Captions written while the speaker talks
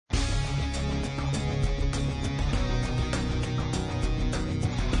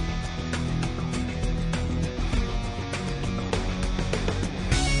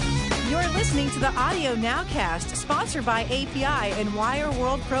listening to the Audio Nowcast, sponsored by API and Wire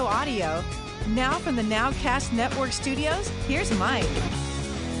World Pro Audio. Now from the Nowcast Network Studios, here's Mike.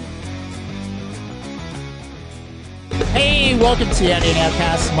 Hey, welcome to the Audio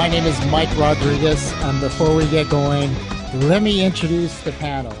Nowcast. My name is Mike Rodriguez. Before we get going, let me introduce the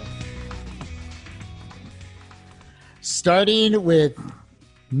panel. Starting with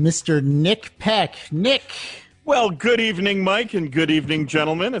Mr. Nick Peck. Nick. Well, good evening, Mike, and good evening,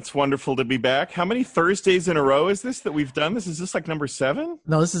 gentlemen. It's wonderful to be back. How many Thursdays in a row is this that we've done? Is this like number 7?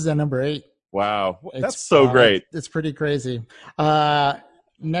 No, this is number 8. Wow, that's so great. It's pretty crazy.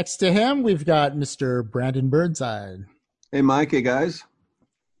 Next to him, we've got Mr. Brandon Burnside. Hey, Mike. Hey, guys.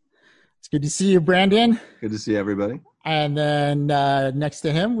 It's good to see you, Brandon. Good to see everybody. And then next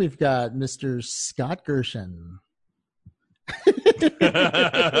to him, we've got Mr. Scott Gershon.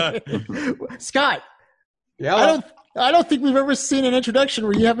 Scott. Yeah. I don't think we've ever seen an introduction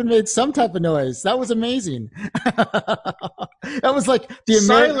where you haven't made some type of noise. That was amazing. That was like the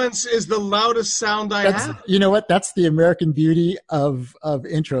silence is the loudest sound I have. You know what? That's the American beauty of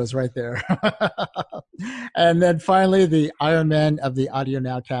intros right there. And then finally, the Iron Man of the Audio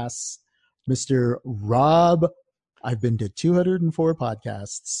Nowcasts, Mr. Rob. I've been to 204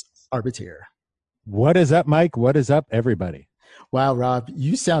 podcasts. Arbiter. What is up, Mike? What is up, everybody? Wow, Rob,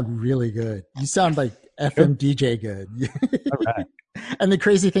 you sound really good. You sound like FM DJ good. All right. And the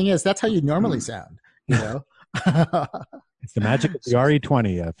crazy thing is, that's how you normally sound, you know? It's the magic of the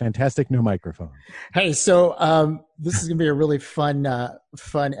RE20, a fantastic new microphone. Hey, so this is going to be a really fun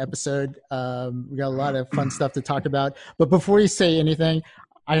episode. We got a lot of fun stuff to talk about. But before you say anything,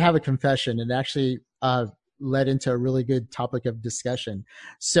 I have a confession. It actually led into a really good topic of discussion.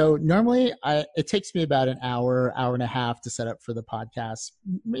 So normally it takes me about an hour and a half to set up for the podcast,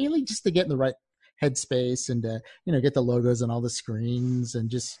 mainly just to get in the right headspace and to, get the logos on all the screens and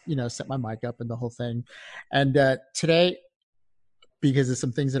just, set my mic up and the whole thing. And today, because of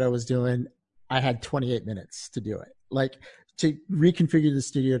some things that I was doing, I had 28 minutes to do it. Like, to reconfigure the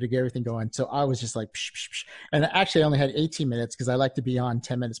studio to get everything going. So I was just like, psh, psh, psh. And actually I only had 18 minutes because I like to be on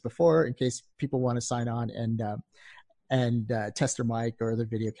 10 minutes before in case people want to sign on and test their mic or their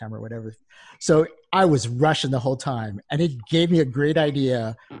video camera or whatever. So I was rushing the whole time, and it gave me a great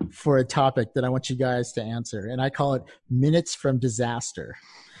idea for a topic that I want you guys to answer. And I call it Minutes from Disaster.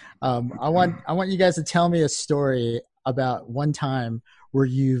 I want you guys to tell me a story about one time where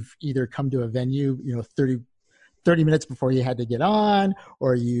you've either come to a venue, 30 minutes before you had to get on,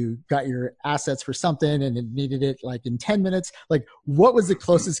 or you got your assets for something and it needed it like in 10 minutes. Like, what was the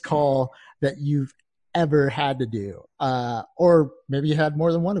closest call that you've ever had to do? Or maybe you had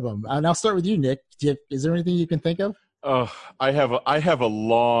more than one of them. And I'll start with you, Nick. Is there anything you can think of? Oh, I have a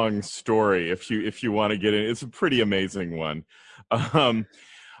long story if you want to get in. It's a pretty amazing one. All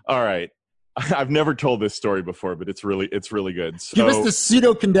right. I've never told this story before, but it's really good. So, give us the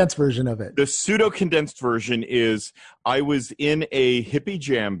pseudo-condensed version of it. The pseudo-condensed version is I was in a hippie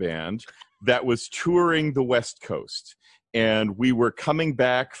jam band that was touring the West Coast, and we were coming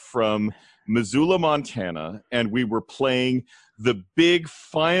back from Missoula, Montana, and we were playing the big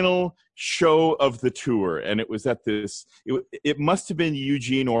final show of the tour, and it was at this. It must have been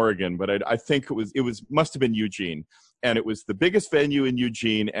Eugene, Oregon, but I think it must have been Eugene. And it was the biggest venue in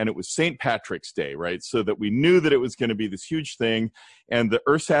Eugene, and it was St. Patrick's Day, right? So that we knew that it was going to be this huge thing. And the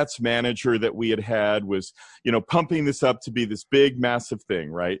ersatz manager that we had was, pumping this up to be this big, massive thing,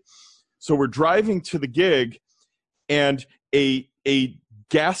 right? So we're driving to the gig, and a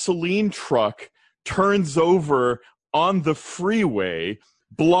gasoline truck turns over on the freeway,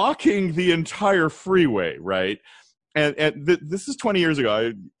 blocking the entire freeway, right? And this is 20 years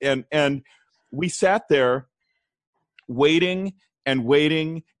ago, and we sat there waiting and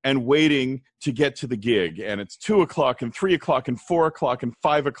waiting and waiting to get to the gig, and it's 2:00 and 3:00 and 4:00 and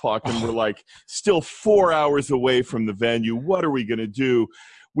 5:00, and we're like still 4 hours away from the venue. What are we going to do?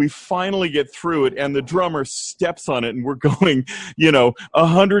 We finally get through it, and the drummer steps on it, and we're going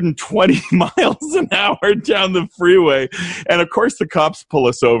 120 miles an hour down the freeway. And of course the cops pull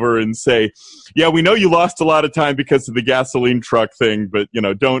us over and say, yeah, we know you lost a lot of time because of the gasoline truck thing, but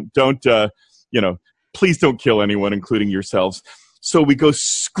please don't kill anyone, including yourselves. So we go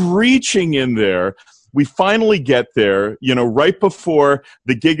screeching in there. We finally get there, right before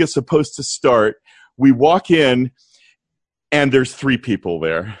the gig is supposed to start. We walk in, and there's 3 people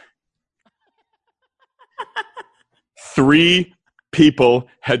there. 3 people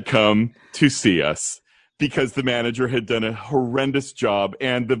had come to see us because the manager had done a horrendous job,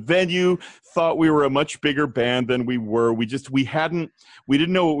 and the venue thought we were a much bigger band than we were. We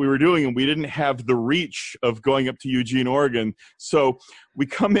didn't know what we were doing, and we didn't have the reach of going up to Eugene, Oregon. So we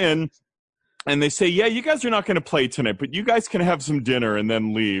come in, And they say, yeah, you guys are not going to play tonight, but you guys can have some dinner and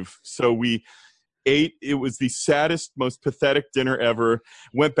then leave. So we ate. It was the saddest, most pathetic dinner ever.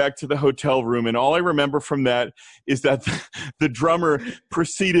 Went back to the hotel room, and all I remember from that is that the drummer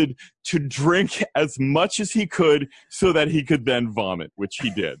proceeded to drink as much as he could so that he could then vomit, which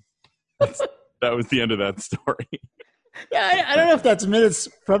he did. That was the end of that story. Yeah, I don't know if that's minutes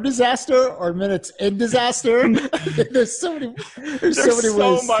from disaster or minutes in disaster. There's so many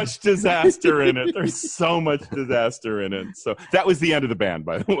ways. Much disaster in it. There's so much disaster in it. So that was the end of the band,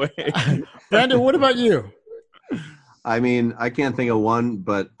 by the way. Brandon, what about you? I mean, I can't think of one,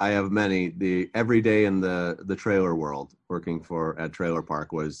 but I have many. Every day in the trailer world, working at Trailer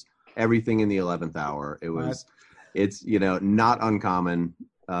Park, was everything in the 11th hour. It's not uncommon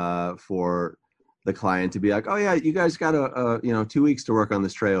for the client to be like, oh yeah, you guys got 2 weeks to work on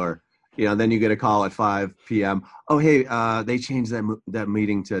this trailer. Then you get a call at 5 p.m. Oh, hey, they changed that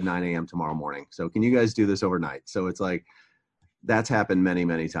meeting to 9 a.m. tomorrow morning. So can you guys do this overnight? So it's like, that's happened many,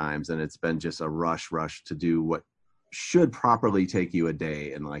 many times. And it's been just a rush to do what should properly take you a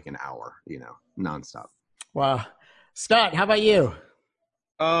day in like an hour, nonstop. Wow. Scott, how about you?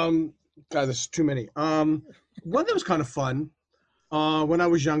 God, there's too many. One that was kind of fun. When I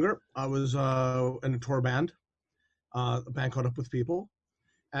was younger, I was in a tour band, a band called Up With People,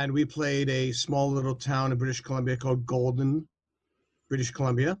 and we played a small little town in British Columbia called Golden, British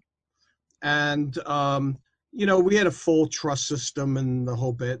Columbia. And, we had a full truss system and the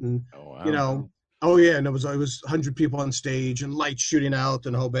whole bit. And, and it was 100 people on stage and lights shooting out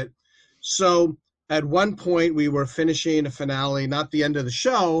and the whole bit. So at one point we were finishing a finale, not the end of the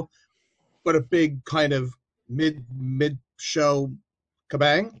show, but a big kind of mid-show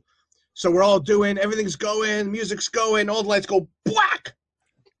kabang. So we're all doing, everything's going, music's going, all the lights go black.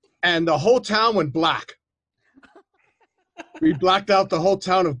 And the whole town went black. We blacked out the whole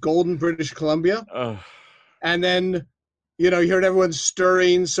town of Golden, British Columbia. And then, you heard everyone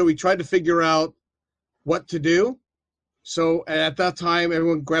stirring. So we tried to figure out what to do. So at that time,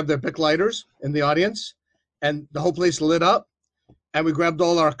 everyone grabbed their Bic lighters in the audience and the whole place lit up. And we grabbed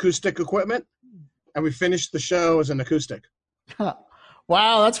all our acoustic equipment and we finished the show as an acoustic.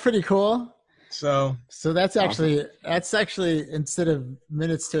 Wow, that's pretty cool. So that's actually instead of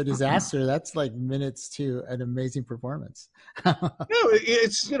minutes to a disaster, that's like minutes to an amazing performance.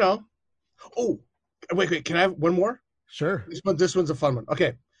 It's Oh, wait, can I have one more? Sure. This one's a fun one.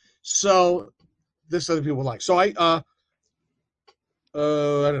 Okay, so this other people like. So I don't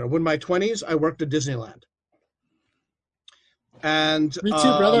know. In my 20s, I worked at Disneyland. And me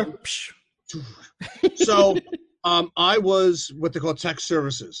too, brother. So I was what they call tech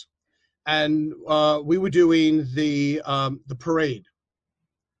services, and we were doing the parade.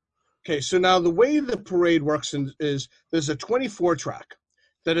 Okay, so now the way the parade works is there's a 24 track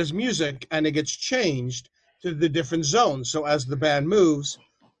that is music, and it gets changed to the different zones. So as the band moves,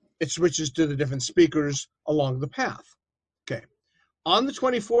 it switches to the different speakers along the path. Okay, on the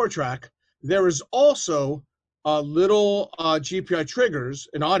 24 track, there is also little GPI triggers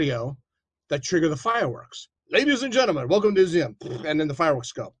in audio that trigger the fireworks. Ladies and gentlemen, welcome to Disneyland. And then the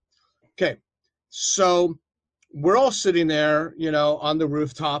fireworks go. Okay, so we're all sitting there, on the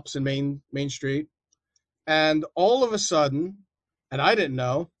rooftops in Main Street. And all of a sudden, and I didn't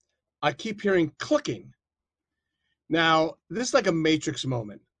know, I keep hearing clicking. Now, this is like a Matrix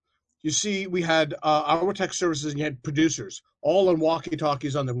moment. You see, we had our tech services and you had producers all on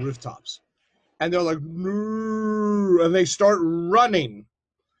walkie-talkies on the rooftops. And they're like, and they start running.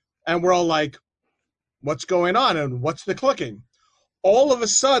 And we're all like, what's going on? And what's the clicking? All of a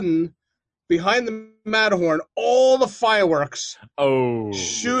sudden, behind the Matterhorn, all the fireworks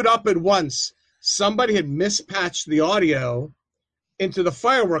shoot up at once. Somebody had mispatched the audio into the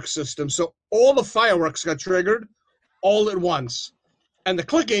fireworks system. So all the fireworks got triggered all at once. And the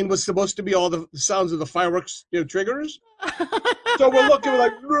clicking was supposed to be all the sounds of the fireworks, triggers. So we're looking, we're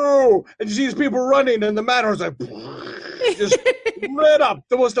like, no. And you see these people running, and the Matterhorn's like, just lit up.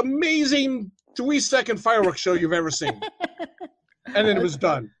 The most amazing 3-second fireworks show you've ever seen. And then it was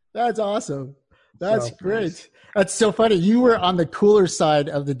done. That's awesome. That's great. That's so funny. You were on the cooler side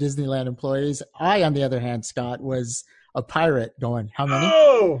of the Disneyland employees. I, on the other hand, Scott, was a pirate going, how many?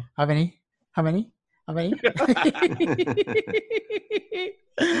 Oh! How many? How many? How many?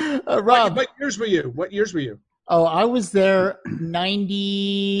 Rob. What years were you? What years were you? Oh, I was there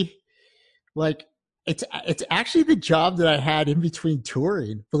 90, it's actually the job that I had in between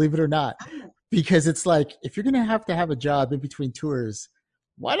touring, believe it or not. Because it's like, if you're going to have a job in between tours,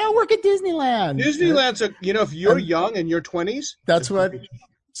 why not work at Disneyland? Disneyland's if you're young in your 20s. That's what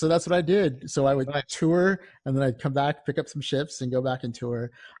So that's what I did. So I would tour, and then I'd come back, pick up some shifts, and go back and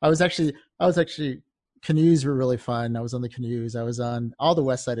tour. I was actually canoes were really fun. I was on the canoes. I was on all the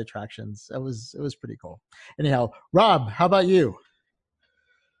West Side attractions. It was pretty cool. Anyhow, Rob, how about you?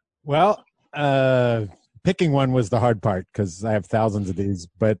 Well, picking one was the hard part because I have thousands of these,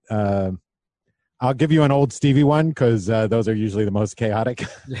 but I'll give you an old Stevie one because those are usually the most chaotic.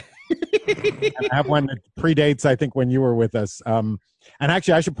 And I have one that predates, I think, when you were with us. And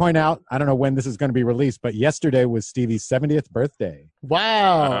actually, I should point out, I don't know when this is going to be released, but yesterday was Stevie's 70th birthday.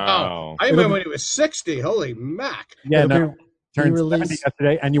 Wow. I remember when he was 60. Holy Mac. Yeah, no, turned 70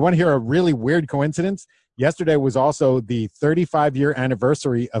 yesterday. And you want to hear a really weird coincidence? Yesterday was also the 35-year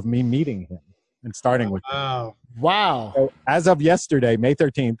anniversary of me meeting him and starting with him. Wow. So as of yesterday, May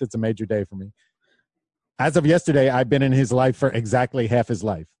 13th, it's a major day for me. As of yesterday, I've been in his life for exactly half his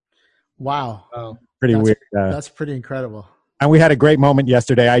life. Wow. Pretty weird. That's pretty incredible. And we had a great moment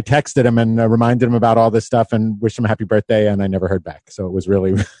yesterday. I texted him and reminded him about all this stuff and wished him a happy birthday, and I never heard back. So it was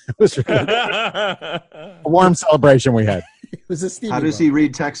really a warm celebration we had. It was a Stevie How does he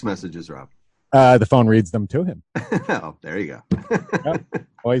read text messages, Rob? The phone reads them to him. Oh, there you go. Yep.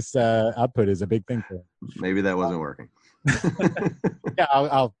 Voice output is a big thing for him. Maybe that wasn't working.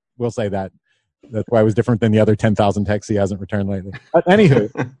 Yeah, we'll say that. That's why it was different than the other 10,000 texts he hasn't returned lately. But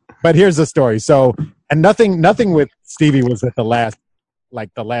anywho, but here's the story. So, and nothing with Stevie was at the last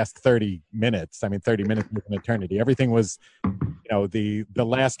 30 minutes. I mean, 30 minutes was an eternity. Everything was, the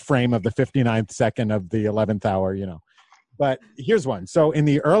last frame of the 59th second of the 11th hour, But here's one. So in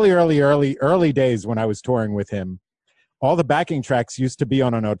the early days when I was touring with him, all the backing tracks used to be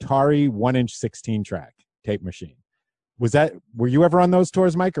on an Otari 1-inch 16-track tape machine. Were you ever on those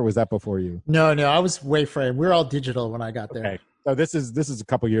tours, Mike, or was that before you? No, I was way frame. We were all digital when I got there. Okay. So this is a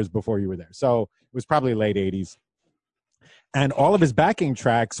couple years before you were there. So it was probably late 80s. And all of his backing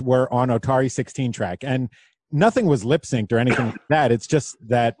tracks were on Otari 16-track. And nothing was lip-synced or anything like that. It's just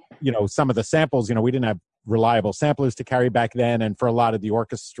that, some of the samples, we didn't have reliable samplers to carry back then. And for a lot of the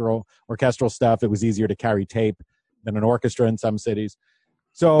orchestral stuff, it was easier to carry tape than an orchestra in some cities.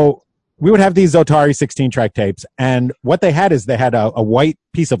 So we would have these Otari 16-track tapes, and what they had is they had a white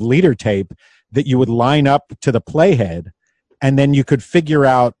piece of leader tape that you would line up to the playhead, and then you could figure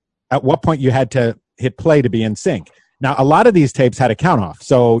out at what point you had to hit play to be in sync. Now, a lot of these tapes had a count-off,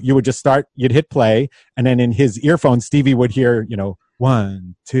 so you would just you'd hit play, and then in his earphones, Stevie would hear,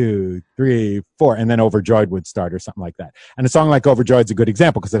 1, 2, 3, 4, and then Overjoyed would start or something like that. And a song like Overjoyed's a good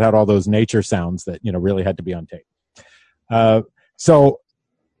example because it had all those nature sounds that, really had to be on tape. So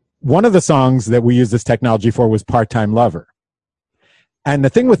one of the songs that we used this technology for was Part-Time Lover. And the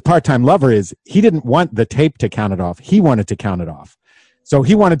thing with Part-Time Lover is he didn't want the tape to count it off. He wanted to count it off. So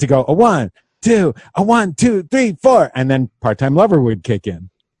he wanted to go a 1, 2, a 1, 2, 3, 4, and then Part-Time Lover would kick in.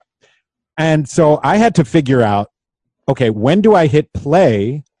 And so I had to figure out, okay, when do I hit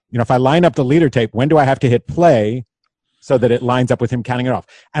play? If I line up the leader tape, when do I have to hit play so that it lines up with him counting it off?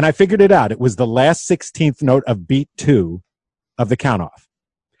 And I figured it out. It was the last 16th note of beat 2 of the count off.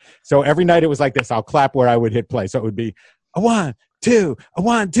 So every night it was like this. I'll clap where I would hit play. So it would be a 1, 2, a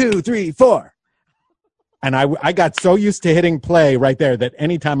 1, 2, 3, 4. And I got so used to hitting play right there that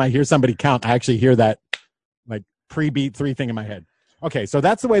anytime I hear somebody count, I actually hear that like pre-beat 3 thing in my head. Okay, so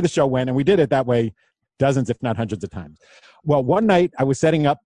that's the way the show went. And we did it that way dozens, if not hundreds of times. Well, one night I was setting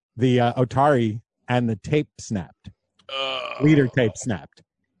up the Otari and the tape snapped. Leader tape snapped.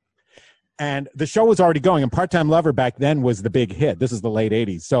 And the show was already going, and Part-Time Lover back then was the big hit. This is the late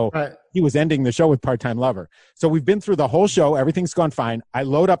 80s. So He was ending the show with Part-Time Lover. So we've been through the whole show. Everything's gone fine. I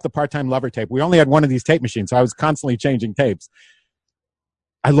load up the Part-Time Lover tape. We only had one of these tape machines, so I was constantly changing tapes.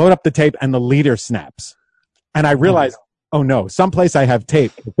 I load up the tape, and the leader snaps. And I realize, oh, no, someplace I have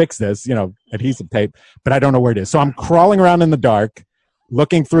tape to fix this, adhesive tape, but I don't know where it is. So I'm crawling around in the dark,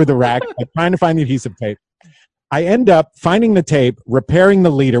 looking through the rack, trying to find the adhesive tape. I end up finding the tape, repairing the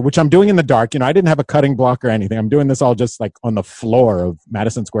leader, which I'm doing in the dark. I didn't have a cutting block or anything. I'm doing this all just like on the floor of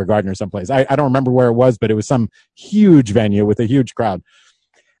Madison Square Garden or someplace. I don't remember where it was, but it was some huge venue with a huge crowd.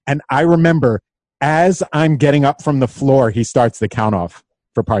 And I remember as I'm getting up from the floor, he starts the count off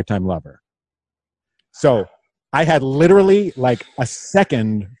for Part-Time Lover. So I had literally like a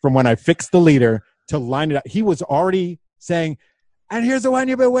second from when I fixed the leader to line it up. He was already saying, and here's the one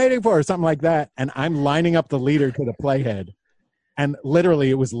you've been waiting for, or something like that. And I'm lining up the leader to the playhead. And literally,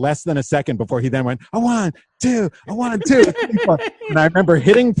 it was less than a second before he then went, a 1, 2, a 1, 2, 3, 4. And I remember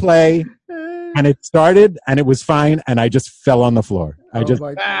hitting play, and it started, and it was fine, and I just fell on the floor. I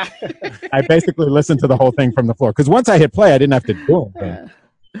basically listened to the whole thing from the floor. Because once I hit play, I didn't have to do it.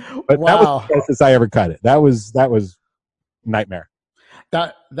 But that was the closest I ever cut it. That was nightmare.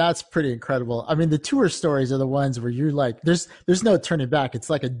 That's pretty incredible. I mean, the tour stories are the ones where you're like, there's no turning back. It's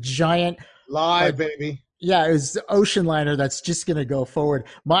like a giant live, baby. Yeah, it was the ocean liner that's just going to go forward.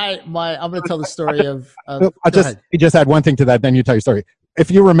 I'm going to tell the story of you just add one thing to that, then you tell your story. If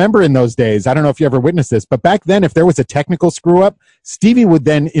you remember in those days, I don't know if you ever witnessed this, but back then, if there was a technical screw up, Stevie would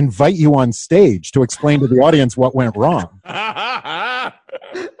then invite you on stage to explain to the audience what went wrong. I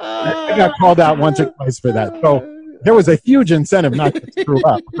got called out once or twice for that. So there was a huge incentive not to screw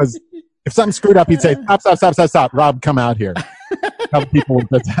up, because if something screwed up, he'd say, stop. Rob, come out here. Tell people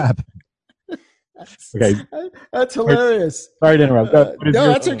what's happening. Okay. That's hilarious. Sorry to interrupt. No,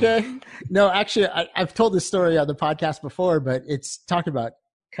 that's okay. No, actually, I've told this story on the podcast before, but it's talking about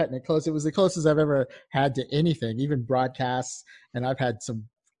cutting it close. It was the closest I've ever had to anything, even broadcasts. And I've had some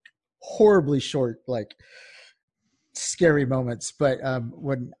horribly short, like, scary moments. But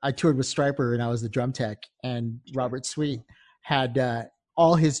when I toured with Stryper and I was the drum tech, and Robert Sweet had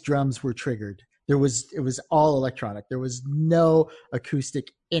all his drums were triggered. It was all electronic. There was no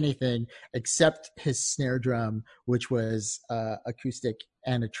acoustic anything except his snare drum, which was acoustic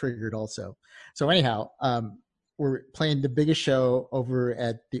and it triggered also. So anyhow, we're playing the biggest show over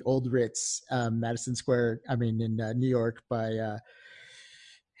at the old Ritz, Madison Square. I mean, in New York by,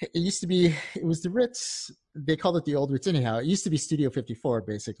 it was the Ritz. They called it the old Ritz anyhow. It used to be Studio 54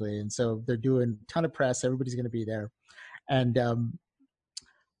 basically. And so they're doing a ton of press. Everybody's going to be there. And,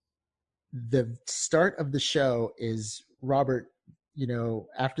 the start of the show is Robert,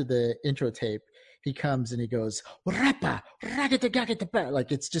 after the intro tape, he comes and he goes, "Rappa,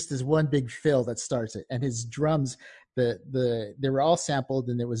 like it's just this one big fill that starts it. And his drums, they were all sampled,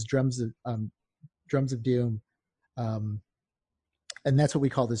 and it was drums of doom. And that's what we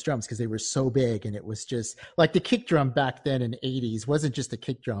called his drums, because they were so big, and it was just like the kick drum back then in the 80s wasn't just a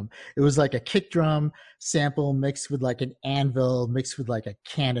kick drum. It was like a kick drum sample mixed with like an anvil, mixed with like a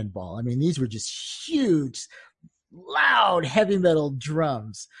cannonball. I mean, these were just huge, loud, heavy metal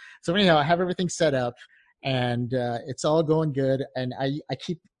drums. So anyhow, I have everything set up, and it's all going good. And I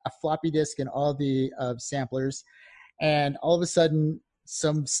keep a floppy disk and all the samplers. And all of a sudden,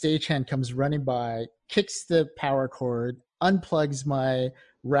 some stagehand comes running by, kicks the power cord, unplugs my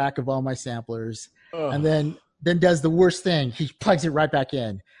rack of all my samplers, and then does the worst thing. He plugs it right back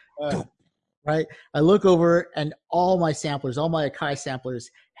in. Right? I look over, and all my samplers, all my Akai samplers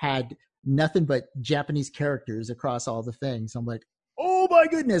had nothing but Japanese characters across all the things. I'm like, oh my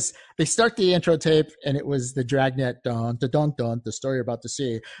goodness. They start the intro tape, and it was the Dragnet, dun, dun, dun, dun, the story you're about to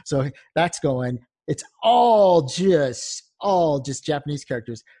see. So that's going. It's all just Japanese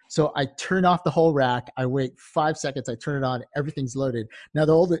characters. So I turn off the whole rack. I wait 5 seconds. I turn it on. Everything's loaded. Now,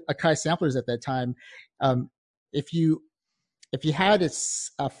 the old Akai samplers at that time, if you had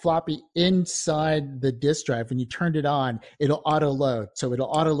a floppy inside the disk drive, when you turned it on, it'll auto load. So it'll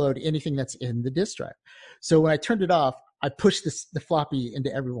auto load anything that's in the disk drive. So when I turned it off, I pushed the floppy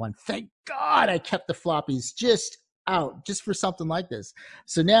into everyone. Thank God I kept the floppies just out, just for something like this.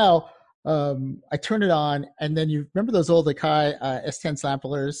 So now, I turn it on, and then you remember those old Akai S10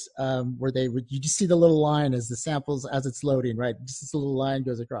 samplers where you just see the little line as it's loading, right? Just this little line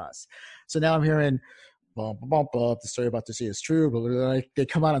goes across. So now I'm hearing, bump, bump, bump, the story about to see is true. Blah, blah, blah. They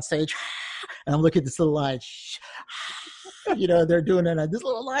come out on stage, and I'm looking at this little line. They're doing it on this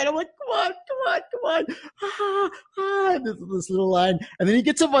little line. I'm like, come on. This little line. And then he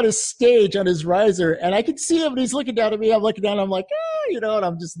gets up on his stage on his riser, and I can see him, and he's looking down at me. I'm looking down, I'm like, and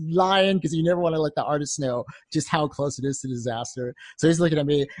I'm just lying, because you never want to let the artist know just how close it is to disaster. So he's looking at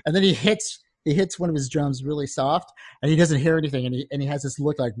me, and then he hits one of his drums really soft, and he doesn't hear anything, and he has this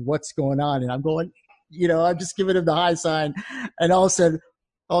look like, what's going on? And I'm going, I'm just giving him the high sign, and all of a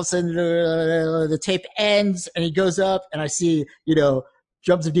sudden the tape ends, and he goes up, and I see,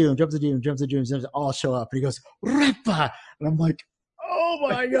 drums of doom all show up, and he goes, Rappa! And I'm like, oh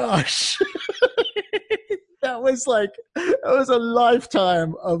my gosh. That was a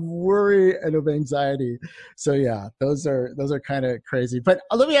lifetime of worry and of anxiety. So yeah, those are kind of crazy. But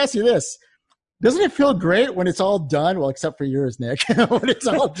let me ask you this. Doesn't it feel great when it's all done? Well, except for yours, Nick. When it's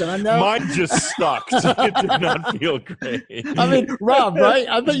all done now. Mine just sucked. It did not feel great. I mean, Rob, right?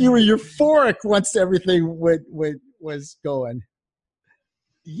 I bet you were euphoric once everything was going.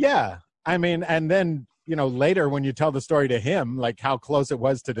 Yeah. I mean, and then, later when you tell the story to him, like how close it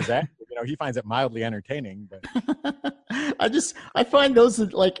was to disaster, he finds it mildly entertaining. But I find those are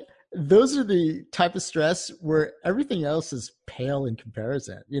the type of stress where everything else is pale in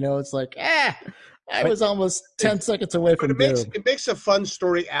comparison. It's like, I was almost 10 seconds away from doom. It makes a fun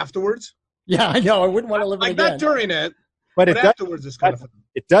story afterwards. Yeah, I know. I wouldn't want to live it again. Not during it, but afterwards it's kind of fun.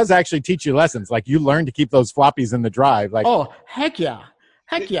 It does actually teach you lessons. Like, you learn to keep those floppies in the drive. Like, oh, heck yeah.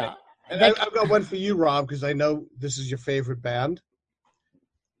 Heck yeah. And I've got one for you, Rob, because I know this is your favorite band.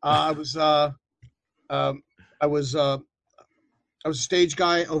 I was a stage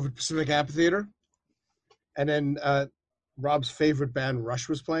guy over at Pacific Amphitheater, and then Rob's favorite band, Rush,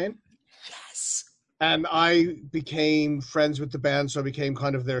 was playing. Yes. And I became friends with the band, so I became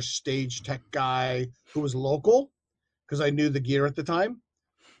kind of their stage tech guy who was local because I knew the gear at the time.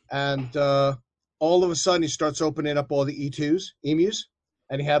 And all of a sudden, he starts opening up all the emus,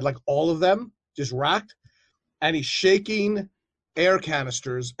 and he had like all of them just racked, and he's shaking air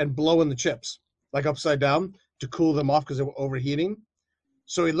canisters and blowing the chips like upside down to cool them off because they were overheating.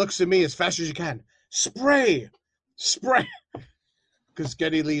 So he looks at me as fast as you can, spray, because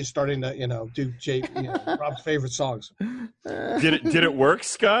Geddy Lee is starting to do Rob's favorite songs. Did it work,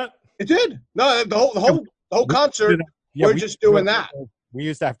 Scott? It did. No, the whole concert. We're just doing that. We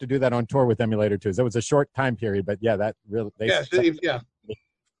used to have to do that on tour with Emulator too. So it was a short time period, but yeah, that really. Yeah.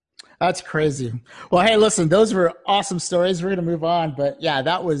 That's crazy. Well, hey, listen, those were awesome stories. We're going to move on, but yeah,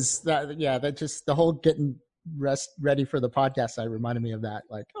 that just the whole getting ready for the podcast side reminded me of that.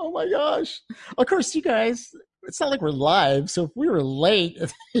 Like, oh my gosh. Of course, you guys, it's not like we're live. So if we were late,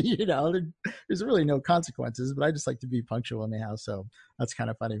 there's really no consequences, but I just like to be punctual anyhow. So that's kind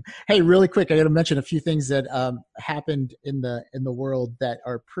of funny. Hey, really quick, I got to mention a few things that happened in the world that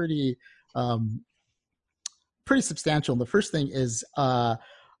are pretty substantial. And the first thing is,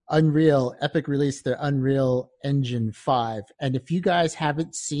 Unreal, Epic released their Unreal Engine 5. And if you guys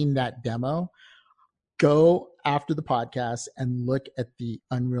haven't seen that demo, go after the podcast and look at the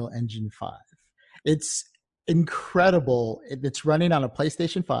Unreal Engine 5. It's incredible. It's running on a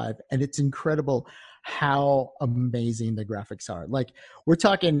PlayStation 5, and it's incredible how amazing the graphics are. Like, we're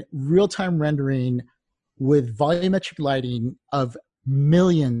talking real-time rendering with volumetric lighting of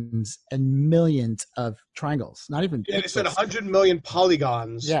millions and millions of triangles, not even they said 100 million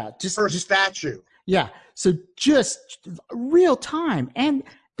polygons per statue. Yeah, so just real time, and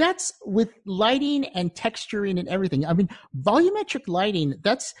that's with lighting and texturing and everything. I mean, volumetric lighting,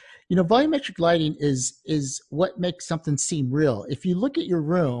 volumetric lighting is what makes something seem real. If you look at your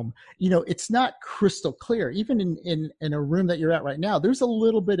room, it's not crystal clear. Even in a room that you're at right now, there's a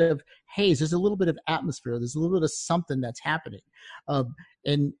little bit of haze, there's a little bit of atmosphere, there's a little bit of something that's happening.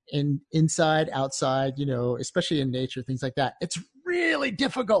 And inside, outside, especially in nature, things like that. It's really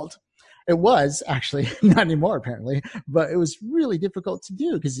difficult. It was actually, not anymore apparently, but it was really difficult to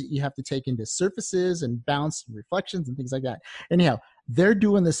do because you have to take into surfaces and bounce and reflections and things like that. Anyhow, they're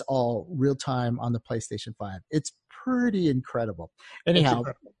doing this all real time on the PlayStation 5. It's pretty incredible. Anyhow,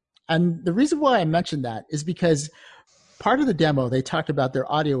 and the reason why I mentioned that is because part of the demo, they talked about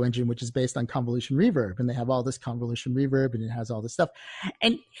their audio engine, which is based on convolution reverb, and they have all this convolution reverb, and it has all this stuff.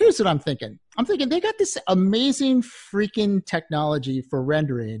 And here's what I'm thinking. I'm thinking they got this amazing freaking technology for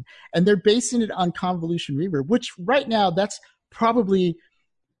rendering, and they're basing it on convolution reverb, which right now, that's probably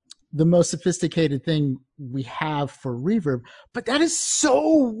the most sophisticated thing we have for reverb, but that is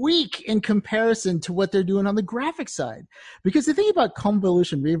so weak in comparison to what they're doing on the graphic side. Because the thing about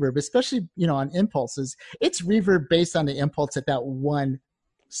convolution reverb, especially, on impulses, it's reverb based on the impulse at that one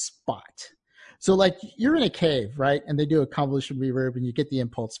spot. So like you're in a cave, right? And they do a convolution reverb and you get the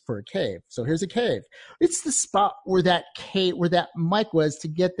impulse for a cave. So here's a cave. It's the spot where that mic was to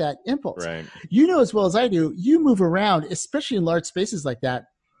get that impulse. Right. As well as I do, you move around, especially in large spaces like that,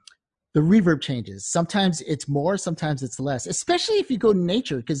 the reverb changes. Sometimes it's more, sometimes it's less, especially if you go to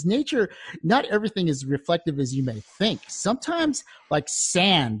nature, because nature, not everything is reflective as you may think. Sometimes like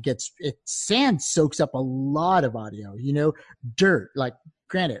sand soaks up a lot of audio, dirt, like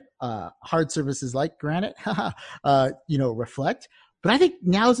granite, hard surfaces like granite, reflect. But I think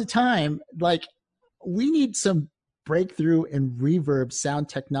now's the time, like we need some breakthrough in reverb sound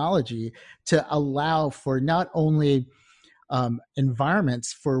technology to allow for not only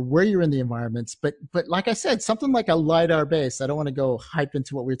environments for where you're in the environments, but like I said, something like a LiDAR base. I don't want to go hype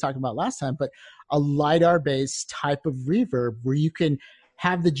into what we were talking about last time, but a LiDAR based type of reverb where you can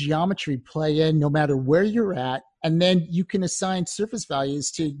have the geometry play in no matter where you're at, and then you can assign surface values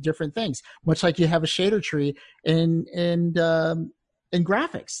to different things, much like you have a shader tree in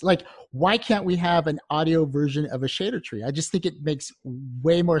graphics. Like, why can't we have an audio version of a shader tree? I just think it makes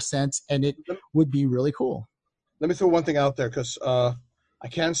way more sense, and it would be really cool. Let me throw one thing out there because I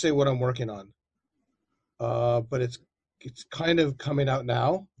can't say what I'm working on, but it's kind of coming out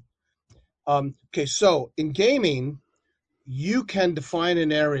now. Okay, so in gaming, you can define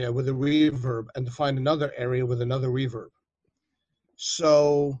an area with a reverb and define another area with another reverb.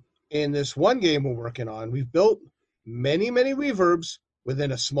 So in this one game we're working on, we've built many, many reverbs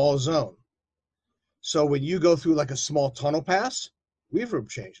within a small zone. So when you go through like a small tunnel pass, reverb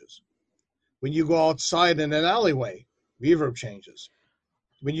changes. When you go outside in an alleyway, reverb changes.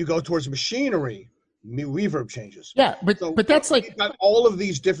 When you go towards machinery, reverb changes. Yeah, but that's like you've got all of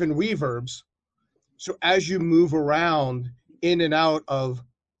these different reverbs. So as you move around in and out of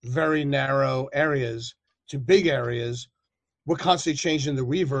very narrow areas to big areas, we're constantly changing the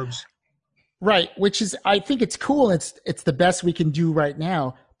reverbs. Right, which is, I think it's cool. It's the best we can do right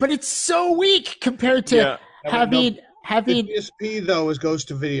now, but it's so weak compared to having. The DSP though goes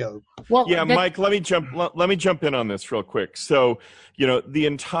to video. Well, yeah, Mike, let me jump in on this real quick. So, the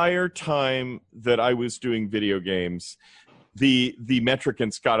entire time that I was doing video games, the metric,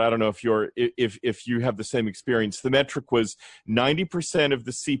 and Scott, I don't know if you have the same experience. The metric was 90% of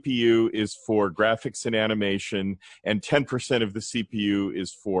the CPU is for graphics and animation, and 10% of the CPU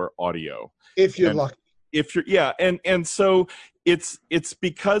is for audio. If you're lucky. And so it's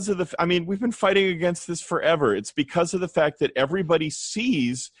because of we've been fighting against this forever. It's because of the fact that everybody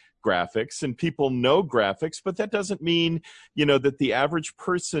sees graphics and people know graphics, but that doesn't mean, that the average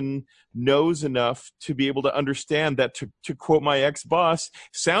person knows enough to be able to understand that, to quote my ex-boss,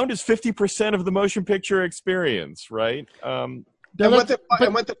 sound is 50% of the motion picture experience, right? If I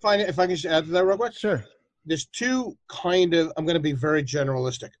can just add to that real quick. Sure. There's two I'm going to be very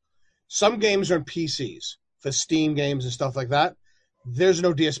generalistic. Some games are on PCs for Steam games and stuff like that. There's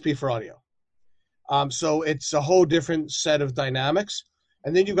no DSP for audio. So it's a whole different set of dynamics.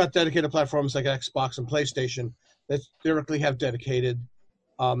 And then you've got dedicated platforms like Xbox and PlayStation that directly have dedicated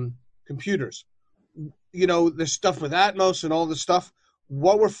computers. There's stuff with Atmos and all this stuff.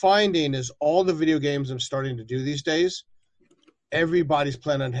 What we're finding is all the video games I'm starting to do these days, everybody's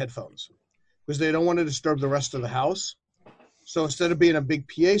playing on headphones because they don't want to disturb the rest of the house. So instead of being a big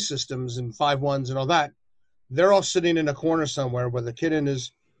PA systems and 5.1s and all that, they're all sitting in a corner somewhere where the kid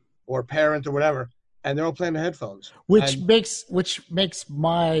or parent or whatever, and they're all playing the headphones. Which makes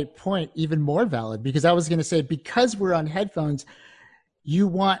my point even more valid, because I was going to say, because we're on headphones, you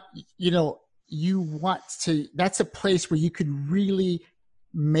want to, that's a place where you could really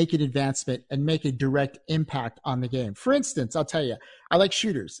make an advancement and make a direct impact on the game. For instance, I'll tell you, I like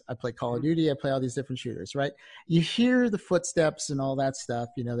shooters. I play Call of Duty. I play all these different shooters, right? You hear the footsteps and all that stuff.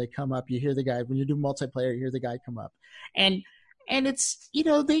 They come up. You hear the guy. When you do multiplayer, you hear the guy come up. And it's,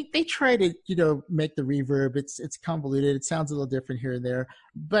 they try to, make the reverb. It's convoluted. It sounds a little different here and there.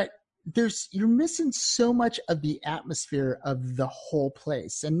 But you're missing so much of the atmosphere of the whole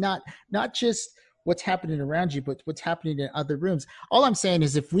place. And not just what's happening around you, but what's happening in other rooms. All I'm saying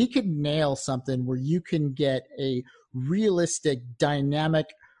is, if we could nail something where you can get a realistic, dynamic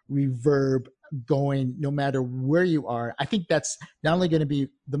reverb going no matter where you are, I think that's not only going to be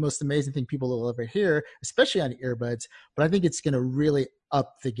the most amazing thing people will ever hear, especially on earbuds, but I think it's going to really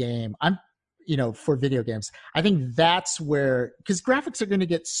up the game. For video games, I think that's where, because graphics are going to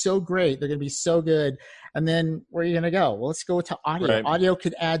get so great, they're going to be so good, and then where are you going to go? Well, let's go to audio. Right. Audio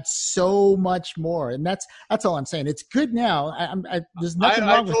could add so much more, and that's all I'm saying. It's good now. There's nothing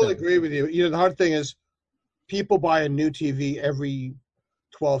wrong with it. I totally agree with you. The hard thing is, people buy a new TV every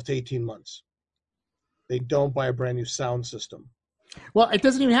 12 to 18 months. They don't buy a brand new sound system. Well, it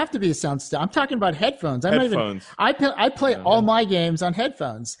doesn't even have to be a sound system. I'm talking about headphones. I play all my games on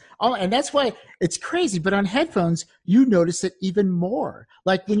headphones. And that's why it's crazy. But on headphones, you notice it even more.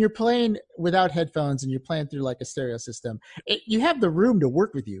 Like when you're playing without headphones and you're playing through like a stereo system, you have the room to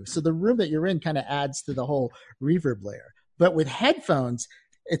work with you. So the room that you're in kind of adds to the whole reverb layer. But with headphones,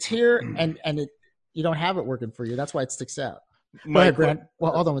 it's here and you don't have it working for you. That's why it sticks out. Go ahead, Brandon.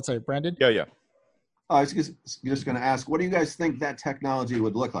 Well, hold on one second. Brandon? Yeah. I was just going to ask, what do you guys think that technology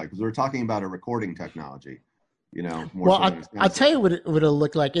would look like? Because we're talking about a recording technology, I'll tell you what it'll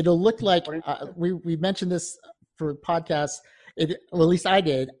look like. It'll look like, we mentioned this for podcasts. At least I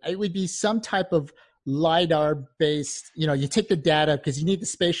did. It would be some type of LiDAR based, you take the data because you need the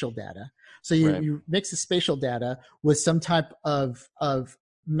spatial data. So you mix the spatial data with some type of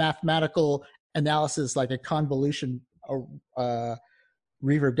mathematical analysis, like a convolution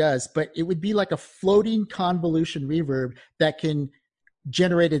reverb does, but it would be like a floating convolution reverb that can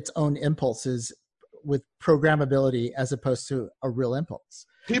generate its own impulses with programmability as opposed to a real impulse.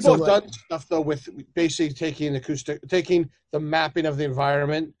 People have done stuff though with basically taking the mapping of the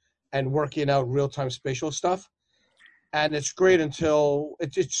environment and working out real-time spatial stuff. And it's great until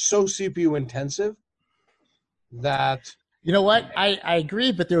it's so CPU intensive that... You know what? I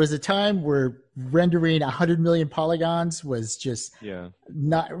agree, but there was a time where rendering 100 million polygons was just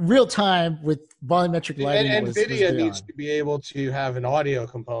not real time with volumetric lighting. And NVIDIA needs to be able to have an audio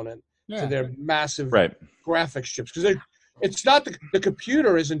component to their massive graphics chips, because it's not the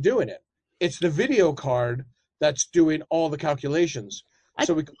computer isn't doing it; it's the video card that's doing all the calculations.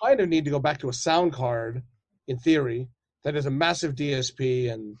 So we kind of need to go back to a sound card, in theory, that is a massive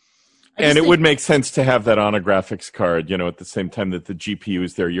DSP and it would make sense to have that on a graphics card, at the same time that the GPU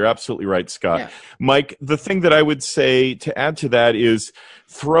is there. You're absolutely right, Scott. Yeah. Mike, the thing that I would say to add to that is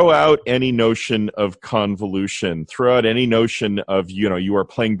throw out any notion of convolution. Throw out any notion of, you are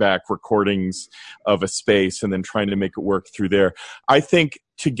playing back recordings of a space and then trying to make it work through there. I think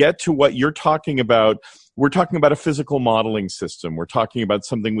to get to what you're talking about, we're talking about a physical modeling system. We're talking about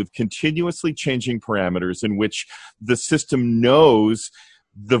something with continuously changing parameters in which the system knows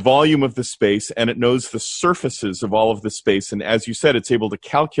the volume of the space and it knows the surfaces of all of the space. And as you said, it's able to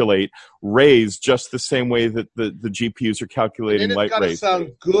calculate rays just the same way that the GPUs are calculating light rays. It's got to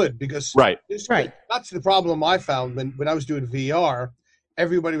sound good because right. That's the problem I found when I was doing VR.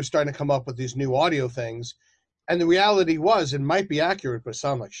 Everybody was starting to come up with these new audio things. And the reality was it might be accurate, but it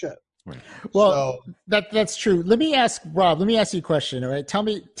sounded like shit. Right. Well, that's true. Let me ask Rob, let me ask you a question. All right. Tell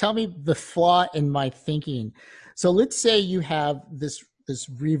me the flaw in my thinking. So let's say you have this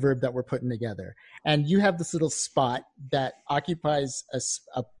reverb that we're putting together and you have this little spot that occupies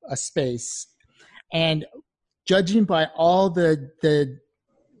a space, and judging by all the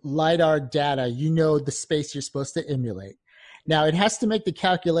LiDAR data, the space you're supposed to emulate. Now it has to make the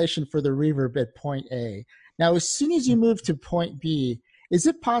calculation for the reverb at point A. Now, as soon as you move to point B, is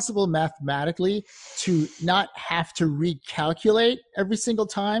it possible mathematically to not have to recalculate every single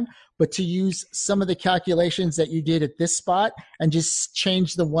time, but to use some of the calculations that you did at this spot and just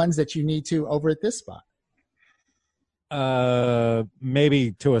change the ones that you need to over at this spot?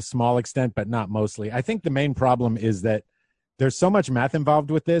 Maybe to a small extent, but not mostly. I think the main problem is that there's so much math involved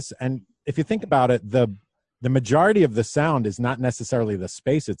with this. And if you think about it, the majority of the sound is not necessarily the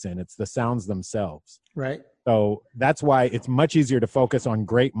space it's in, it's the sounds themselves. Right. So that's why it's much easier to focus on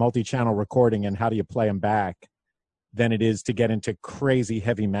great multi-channel recording and how do you play them back than it is to get into crazy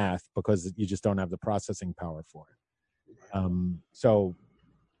heavy math because you just don't have the processing power for it. So,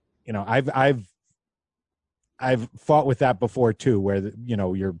 I've fought with that before too, where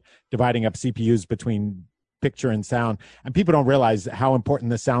you're dividing up CPUs between picture and sound, and people don't realize how important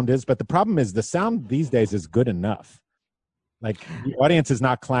the sound is. But the problem is the sound these days is good enough. Like the audience is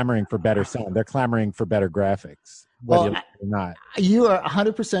not clamoring for better sound; they're clamoring for better graphics. Whether you like it or not, you are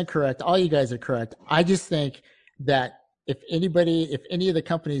 100% correct. All you guys are correct. I just think that if any of the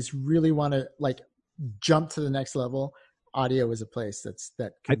companies really want to jump to the next level, audio is a place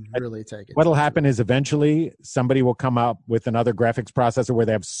that could really take it. What'll happen is eventually somebody will come up with another graphics processor where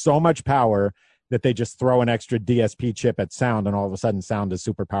they have so much power that they just throw an extra DSP chip at sound, and all of a sudden sound is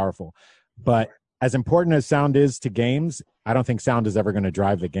super powerful. But as important as sound is to games, I don't think sound is ever going to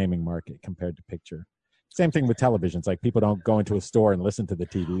drive the gaming market compared to picture. Same thing with televisions. Like people don't go into a store and listen to the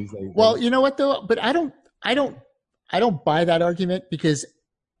TVs. Well, you know what though? But I don't buy that argument because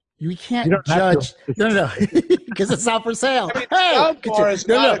you can't judge. No, because it's not for sale. Hey,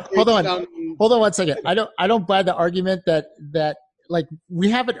 hold on 1 second. I don't buy the argument that we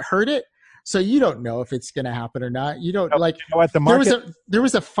haven't heard it, so you don't know if it's going to happen or not. You don't at the market. There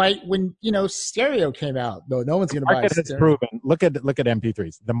was a fight when stereo came out. Though no one's going to buy stereo. Has proven. Look at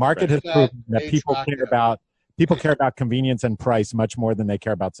MP3s. The market has proven that people care about convenience and price much more than they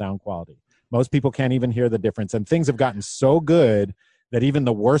care about sound quality. Most people can't even hear the difference, and things have gotten so good that even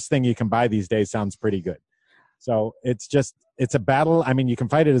the worst thing you can buy these days sounds pretty good. So it's a battle. I mean, you can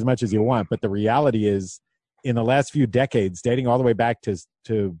fight it as much as you want, but the reality is, in the last few decades, dating all the way back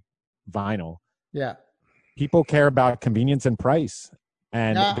to vinyl, people care about convenience and price.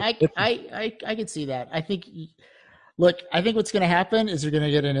 And I can see that. I think what's going to happen is you're going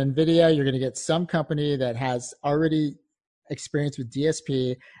to get an NVIDIA, you're going to get some company that has already experience with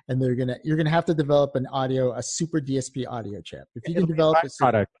DSP, and you're going to have to develop a super DSP audio chip. If you can develop a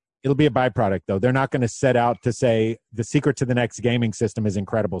product, it'll be a byproduct though. They're not going to set out to say the secret to the next gaming system is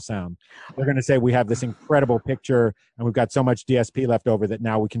incredible sound. They're going to say we have this incredible picture and we've got so much DSP left over that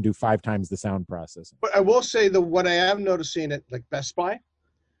now we can do 5 times the sound processing. But I will say that what I am noticing at Best Buy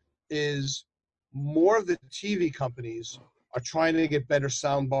is more of the TV companies are trying to get better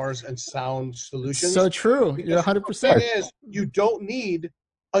sound bars and sound solutions. So true. You're 100%. The thing is, you don't need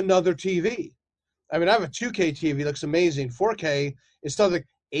another TV. I mean, I have a 2K TV, looks amazing. 4K is still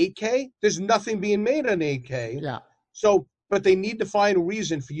 8K. There's nothing being made on 8K. Yeah. So, but they need to find a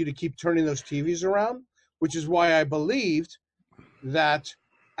reason for you to keep turning those TVs around, which is why I believed that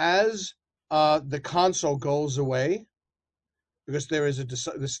as the console goes away, because there is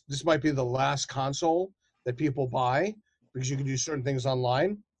this might be the last console that people buy, because you can do certain things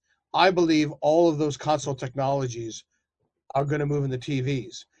online. I believe all of those console technologies are going to move into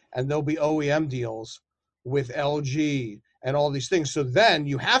TVs, and there'll be OEM deals with LG and all these things. So then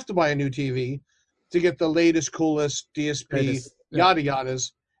you have to buy a new TV to get the latest, coolest DSP, yada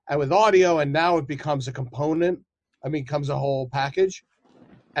yadas, and with audio, and now it becomes a component. I mean, becomes a whole package,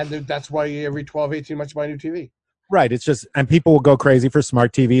 and that's why every 12, 18 months you buy a new TV. Right. It's just, and people will go crazy for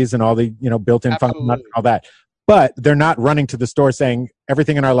smart TVs and all the, built-in functions and all that. But they're not running to the store saying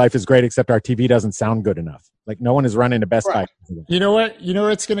everything in our life is great except our TV doesn't sound good enough. Like no one is running to Best Buy. You know what? You know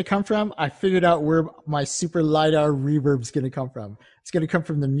where it's going to come from? I figured out where my super LiDAR reverb is going to come from. It's going to come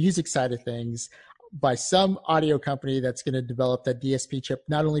from the music side of things by some audio company that's going to develop that DSP chip,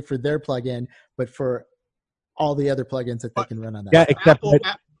 not only for their plugin, but for all the other plugins that they can run on that. Yeah, except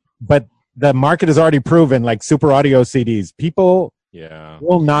but the market has already proven, like super audio CDs, people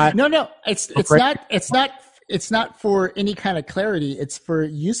will not. No, it's not for any kind of clarity. It's for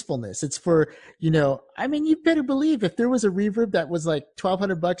usefulness. It's for, I mean, you better believe if there was a reverb that was like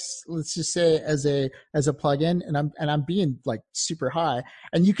 $1,200, let's just say as a plugin, and I'm being like super high,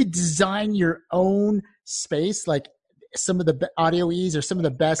 and you could design your own space, like some of the audio ease or some of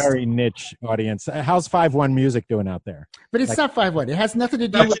the best. Very niche audience. How's 5.1 Music doing out there? But it's not 5.1. It has nothing to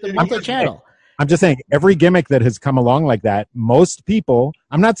do with the multi-channel. I'm just saying every gimmick that has come along like that, most people,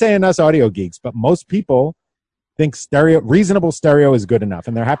 I'm not saying us audio geeks, but most people think reasonable stereo is good enough,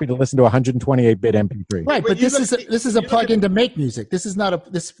 and they're happy to listen to 128-bit MP3. Right, but this is a plug-in to make music. This is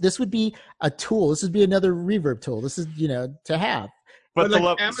not this would be a tool. This would be another reverb tool. This is to have. But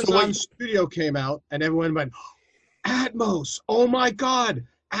like Amazon Studio came out, and everyone went, Atmos! Oh my God,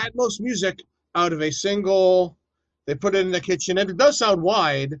 Atmos music out of a single. They put it in the kitchen, and it does sound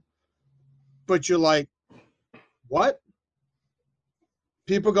wide, but you're like, what?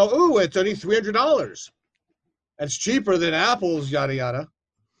 People go, ooh, it's only $300. It's cheaper than Apple's, yada yada.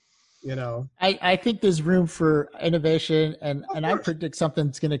 I think there's room for innovation, and I predict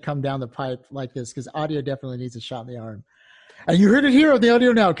something's going to come down the pipe like this, because audio definitely needs a shot in the arm. And you heard it here on the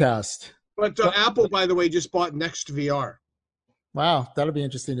Audio Nowcast. But Apple, by the way, just bought Next VR. Wow, that'll be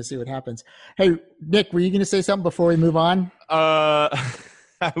interesting to see what happens. Hey, Nick, were you going to say something before we move on?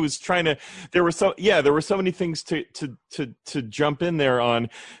 I was trying to. There were so many things to jump in there on.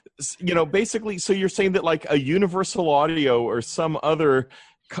 Basically, so you're saying that like a Universal Audio or some other,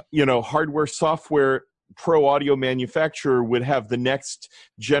 hardware, software, pro audio manufacturer would have the next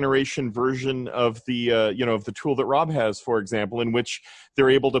generation version of the of the tool that Rob has, for example, in which they're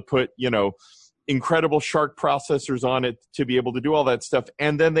able to put incredible Shark processors on it to be able to do all that stuff,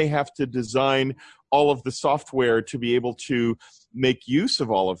 and then they have to design all of the software to be able to make use of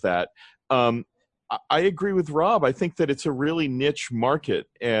all of that. I agree with Rob. I think that it's a really niche market,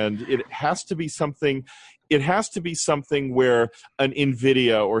 and it has to be something. It has to be something where an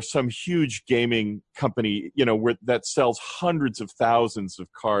NVIDIA or some huge gaming company, where that sells hundreds of thousands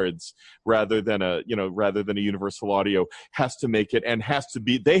of cards, rather than a Universal Audio, has to make it, and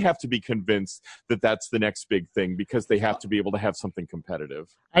they have to be convinced that that's the next big thing, because they have to be able to have something competitive.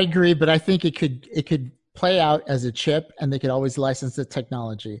 I agree, but I think it could play out as a chip, and they could always license the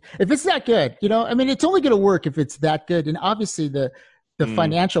technology. If it's that good, it's only going to work if it's that good. And obviously the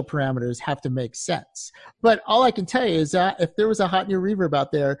financial parameters have to make sense. But all I can tell you is that if there was a hot new reverb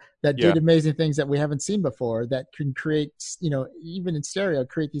out there that did amazing things that we haven't seen before, that can create, even in stereo,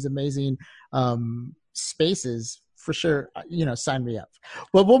 create these amazing spaces, for sure, sign me up.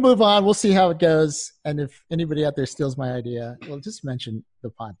 Well, we'll move on. We'll see how it goes. And if anybody out there steals my idea, well, just mention the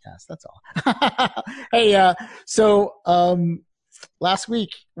podcast. That's all. Hey, so last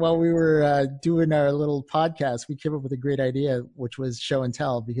week while we were doing our little podcast, we came up with a great idea, which was show and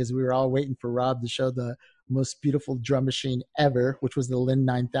tell, because we were all waiting for Rob to show the most beautiful drum machine ever, which was the Linn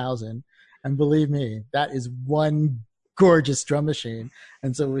 9000. And believe me, that is one gorgeous drum machine.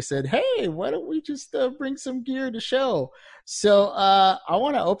 And so we said, hey, why don't we just bring some gear to show? So I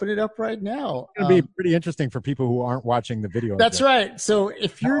want to open it up right now. It's going to be pretty interesting for people who aren't watching the video. That's right. So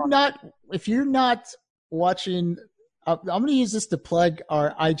if you're not watching, I'm going to use this to plug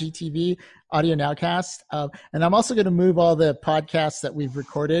our IGTV Audio Nowcast. And I'm also going to move all the podcasts that we've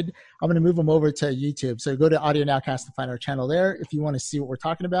recorded. I'm going to move them over to YouTube. So go to Audio Nowcast to find our channel there if you want to see what we're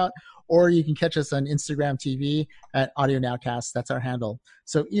talking about. Or you can catch us on Instagram TV at Audio Nowcast. That's our handle.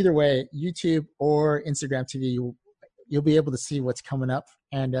 So either way, YouTube or Instagram TV, you'll be able to see what's coming up.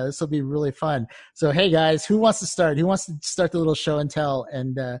 And this will be really fun. So, hey, guys, who wants to start? Who wants to start the little show and tell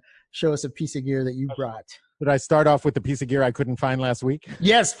and show us a piece of gear that you brought? Should I start off with the piece of gear I couldn't find last week?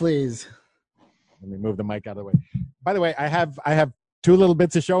 Yes, please. Let me move the mic out of the way. By the way, I have two little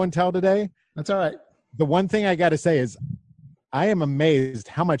bits of show and tell today. That's all right. The one thing I got to say is I am amazed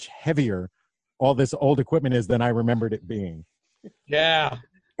how much heavier all this old equipment is than I remembered it being. Yeah.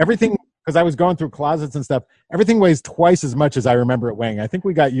 Everything because I was going through closets and stuff. Everything weighs twice as much as I remember it weighing. I think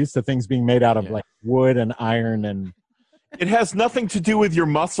we got used to things being made out of like wood and iron and. It has nothing to do with your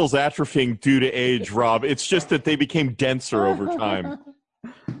muscles atrophying due to age, Rob. It's just that they became denser over time.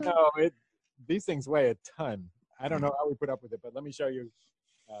 No, these things weigh a ton. I don't know how we put up with it, but let me show you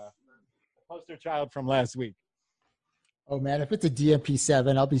a poster child from last week. Oh man, if it's a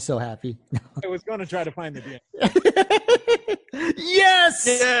DMP7, I'll be so happy. I was going to try to find the DMP. Yes!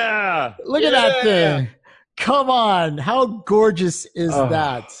 Yeah! Look at that thing. Come on. How gorgeous is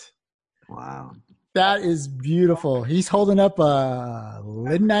that? Wow. That is beautiful. He's holding up a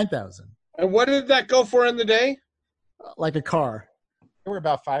Lin 9000. And what did that go for in the day? Like a car. They were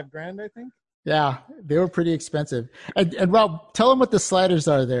about $5,000, I think. Yeah, they were pretty expensive. And Rob, tell them what the sliders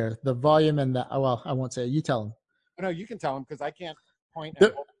are there. The volume and the, well, I won't say it. You tell them. No, you can tell them because I can't point.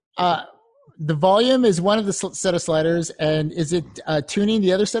 The volume is one of the set of sliders, and is it tuning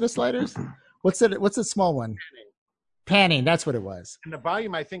the other set of sliders? What's the small one? Panning. That's what it was. And the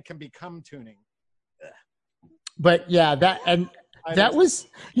volume, I think, can become tuning. But yeah, that was,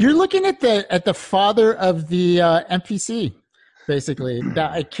 you're looking at the father of the MPC, basically.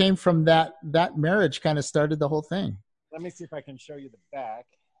 That it came from that marriage, kind of started the whole thing. Let me see if I can show you the back.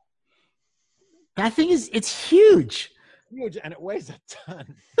 That thing it's huge. Huge, and it weighs a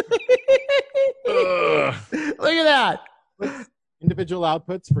ton. Look at that. Individual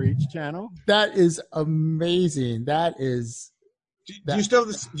outputs for each channel. That is amazing. That is. Do you still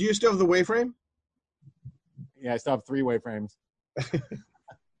have the Waveframe? Yeah, I still have 3 waveframes.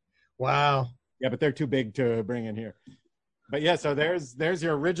 Wow. Yeah, but they're too big to bring in here. But yeah, so there's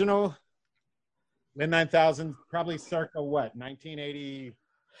your original Lin 9000, probably circa what, 1980.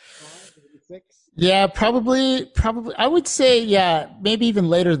 86? Yeah, probably. I would say, yeah, maybe even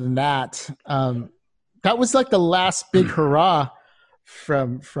later than that. That was like the last big hurrah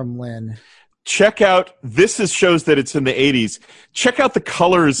from Lin. Check out, shows that it's in the 80s. Check out the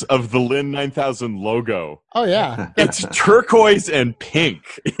colors of the Lin 9000 logo. Oh, yeah. It's turquoise and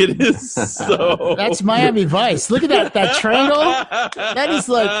pink. It is so... That's Miami Vice. Look at that triangle. That is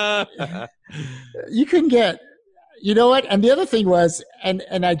like... You can get... You know what? And the other thing was, and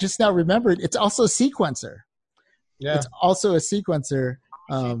I just now remembered, it's also a sequencer. Yeah. It's also a sequencer.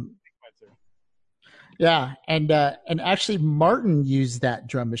 Yeah, and actually Martin used that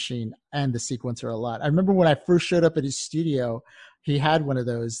drum machine and the sequencer a lot. I remember when I first showed up at his studio, he had one of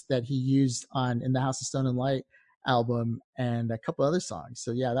those that he used in the House of Stone and Light album and a couple other songs.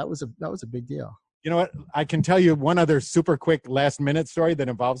 So yeah, that was a big deal. You know what? I can tell you one other super quick last minute story that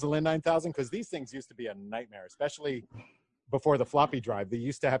involves the Lin 9000, because these things used to be a nightmare, especially before the floppy drive. They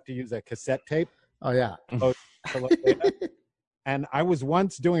used to have to use a cassette tape. Oh yeah. And I was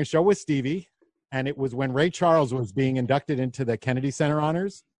once doing a show with Stevie, and it was when Ray Charles was being inducted into the Kennedy Center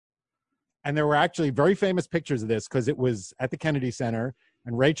Honors. And there were actually very famous pictures of this because it was at the Kennedy Center,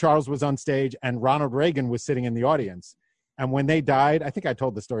 and Ray Charles was on stage, and Ronald Reagan was sitting in the audience. And when they died, I think I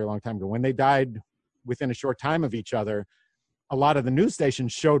told the story a long time ago, when they died within a short time of each other, a lot of the news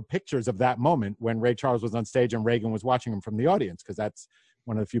stations showed pictures of that moment when Ray Charles was on stage and Reagan was watching him from the audience, because that's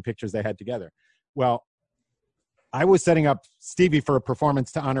one of the few pictures they had together. Well, I was setting up Stevie for a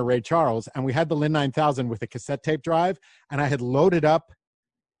performance to honor Ray Charles, and we had the Lin 9000 with a cassette tape drive, and I had loaded up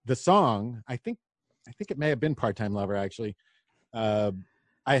the song. I think it may have been Part-Time Lover, actually. I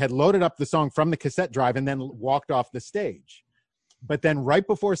had loaded up the song from the cassette drive and then walked off the stage. But then right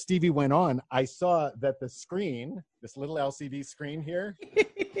before Stevie went on, I saw that the screen, this little LCD screen here,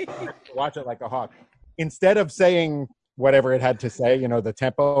 watch it like a hawk, instead of saying whatever it had to say, the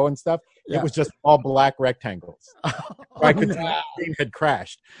tempo and stuff, It was just all black rectangles. I could tell the screen had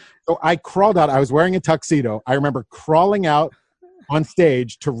crashed. So I crawled out. I was wearing a tuxedo. I remember crawling out on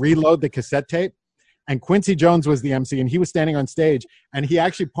stage to reload the cassette tape. And Quincy Jones was the MC, and he was standing on stage, and he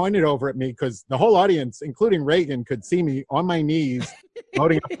actually pointed over at me because the whole audience, including Reagan, could see me on my knees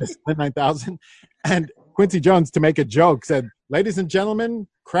loading up this 9000. And Quincy Jones, to make a joke, said, "Ladies and gentlemen,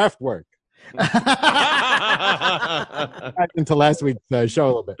 Kraftwerk." Back into last week's show a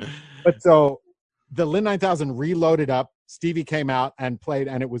little bit. But so the Lin 9000 reloaded up. Stevie came out and played,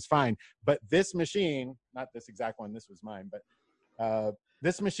 and it was fine. But this machine, not this exact one, this was mine, but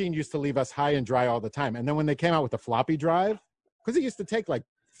this machine used to leave us high and dry all the time. And then when they came out with the floppy drive, because it used to take like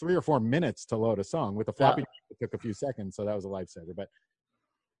 3 or 4 minutes to load a song. With the floppy drive, it took a few seconds, so that was a lifesaver. But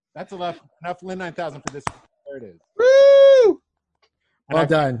that's enough Lin 9000 for this. There it is. Woo! And well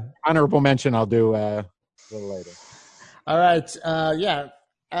done. Honorable mention I'll do a little later. All right.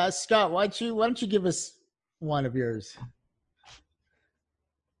 Scott, why don't you give us one of yours?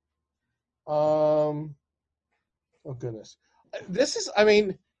 Oh goodness. This is, I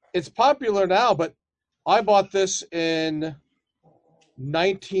mean, it's popular now, but I bought this in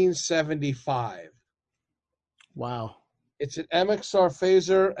 1975. Wow. It's an MXR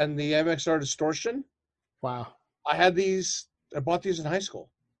phaser and the MXR distortion. Wow. I bought these in high school.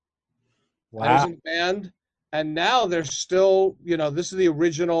 Wow. I was in band, and now they're still, this is the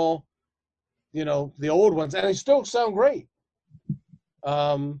original, the old ones, and they still sound great.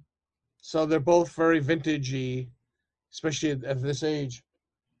 So they're both very vintagey, especially at this age.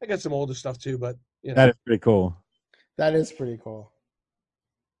 I got some older stuff too, but That is pretty cool. That is pretty cool.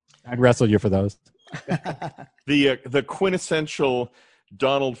 I'd wrestle you for those. The quintessential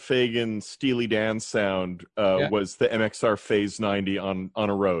Donald Fagen Steely Dan sound was the MXR Phase 90 on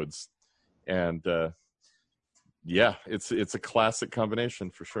a Rhodes, and it's a classic combination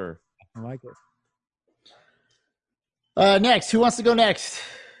for sure. I like it. Next, who wants to go next?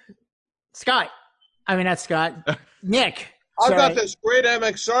 Scott. I mean, not Scott. Nick. I've got this great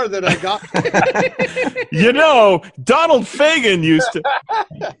MXR that I got. Donald Fagen used to.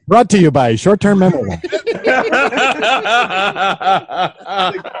 Brought to you by Short-Term Memory.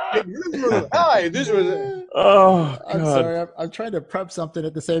 Hi, this was. Oh, God. I'm sorry. I'm trying to prep something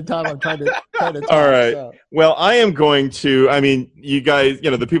at the same time. I'm trying to talk. All right. So. Well, I am going to. I mean, you guys,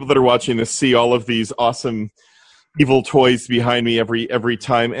 the people that are watching this see all of these awesome evil toys behind me every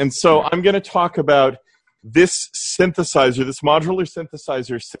time, and so I'm going to talk about this synthesizer, this modular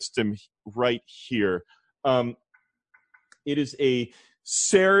synthesizer system right here. It is a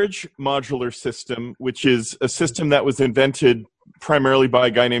Serge modular system, which is a system that was invented primarily by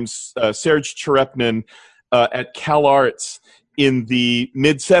a guy named Serge Cherepnin at CalArts in the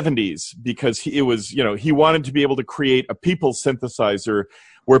mid-'70s, because he wanted to be able to create a people's synthesizer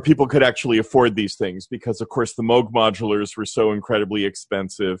where people could actually afford these things, because of course the Moog modulars were so incredibly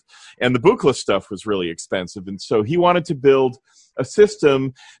expensive and the Buchla stuff was really expensive. And so he wanted to build a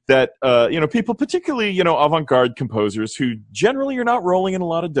system that, people, particularly, avant-garde composers who generally are not rolling in a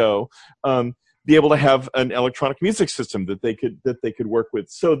lot of dough, be able to have an electronic music system that they could work with.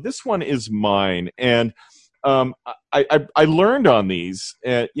 So this one is mine. And I learned on these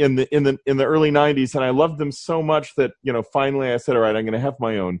in the early 90s, and I loved them so much that finally I said, all right, I'm going to have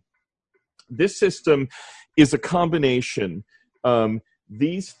my own. This system is a combination.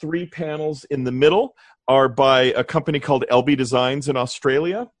 These 3 panels in the middle are by a company called LB Designs in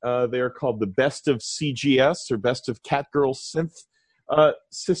Australia. They are called the Best of CGS, or Best of Catgirl Synth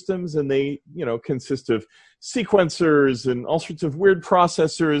systems, and they consist of sequencers and all sorts of weird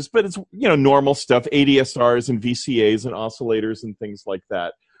processors, but it's normal stuff, ADSRs and VCAs and oscillators and things like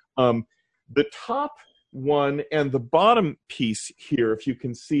that. The top one and the bottom piece here, if you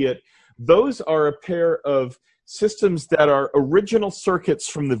can see it, those are a pair of systems that are original circuits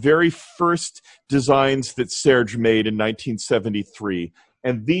from the very first designs that Serge made in 1973,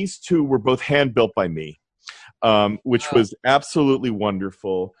 and these 2 were both hand built by me, which was absolutely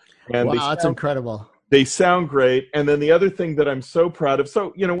wonderful. And wow, that's incredible. They sound great. And then the other thing that I'm so proud of,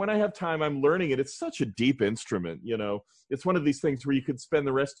 so, when I have time, I'm learning it. It's such a deep instrument, It's one of these things where you could spend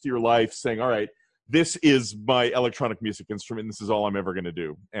the rest of your life saying, all right, this is my electronic music instrument. This is all I'm ever going to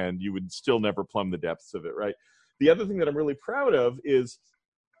do. And you would still never plumb the depths of it, right? The other thing that I'm really proud of is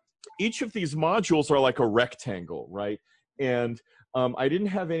each of these modules are like a rectangle, right? And I didn't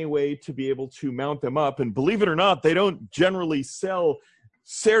have any way to be able to mount them up. And believe it or not, they don't generally sell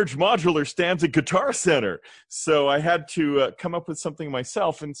Serge modular stands at Guitar Center. So I had to come up with something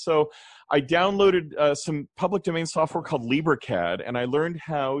myself. And so I downloaded some public domain software called LibreCAD, and I learned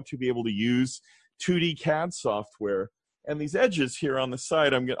how to be able to use 2D CAD software. And these edges here on the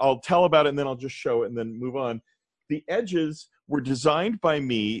side, I'll tell about it and then I'll just show it and then move on. The edges were designed by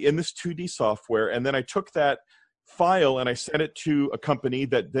me in this 2D software, and then I took that file and I sent it to a company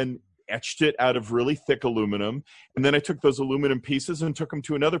that then etched it out of really thick aluminum, and then I took those aluminum pieces and took them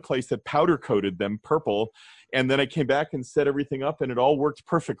to another place that powder coated them purple, and then I came back and set everything up, and it all worked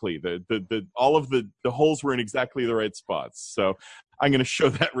perfectly. All of the holes were in exactly the right spots. So I'm going to show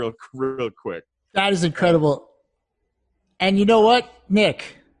that real quick. That is incredible. And you know what,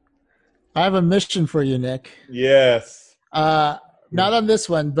 Nick? I have a mission for you, Nick. Yes. Not on this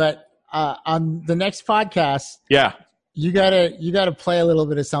one, but on the next podcast. Yeah. You gotta play a little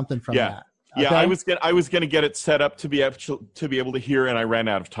bit of something from that. Okay? Yeah, I was gonna get it set up to be able to hear, and I ran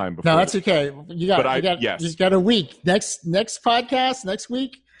out of time before. No, that's okay. You got a week. Next podcast next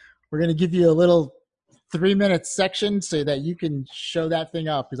week, we're gonna give you a little 3-minute section so that you can show that thing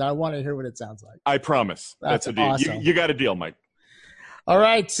up, because I want to hear what it sounds like. I promise. That's a deal. Awesome. You got a deal, Mike. All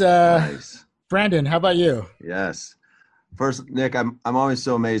right, Nice. Brandon, how about you? Yes. First, Nick, I'm always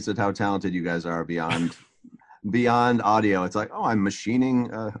so amazed at how talented you guys are beyond beyond audio. It's like, oh, I'm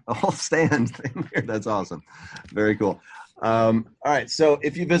machining a whole stand thing here. That's awesome. Very cool. All right. So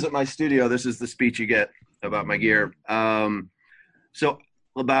if you visit my studio, this is the speech you get about my gear. So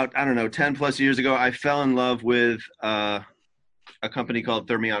about, I don't know, 10 plus years ago, I fell in love with a company called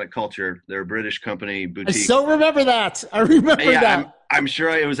Thermionic Culture. They're a British company, boutique. I still remember that. I remember that. I'm sure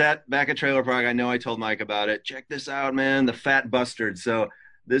it was back at Trailer Park. I know I told Mike about it. Check this out, man. The Fat Bustard. So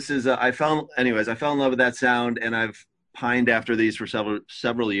this is, I fell in love with that sound, and I've pined after these for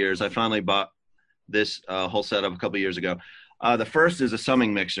several years. I finally bought this whole setup a couple years ago. The first is a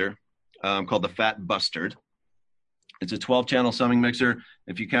summing mixer called the Fat Bustard. It's a 12-channel summing mixer.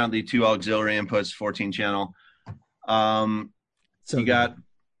 If you count the 2 auxiliary inputs, 14-channel. So you got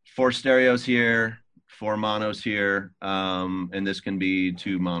 4 stereos here, 4 monos here, and this can be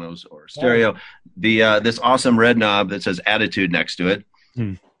 2 monos or stereo. This awesome red knob that says Attitude next to it,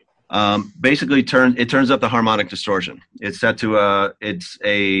 basically turns up the harmonic distortion. It's set to a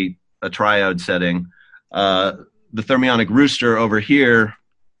triode setting. The Thermionic Rooster over here,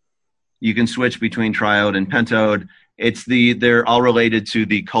 you can switch between triode and pentode. They're all related to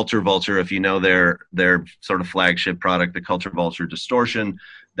the Culture Vulture. If you know their sort of flagship product, the Culture Vulture Distortion,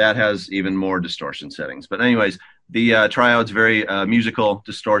 that has even more distortion settings. But anyways, the triode's very musical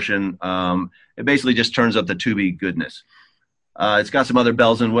distortion. It basically just turns up the tubey goodness. It's got some other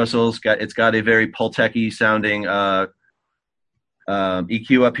bells and whistles. It's got a very Pultec-y sounding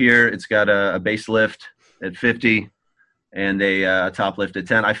EQ up here. It's got a bass lift at 50 and a top lift at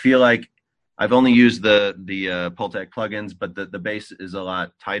 10. I feel like I've only used the Pultec plugins, but the bass is a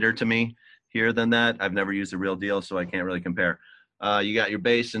lot tighter to me here than that. I've never used the real deal, so I can't really compare. You got your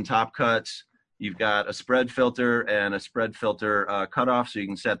bass and top cuts. You've got a spread filter and a spread filter cutoff, so you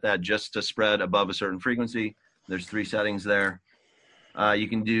can set that just to spread above a certain frequency. There's 3 settings there. You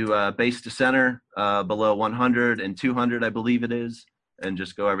can do bass to center below 100 and 200, I believe it is, and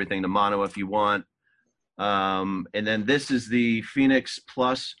just go everything to mono if you want. And then this is the Phoenix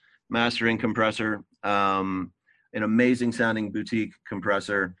Plus mastering compressor, an amazing sounding boutique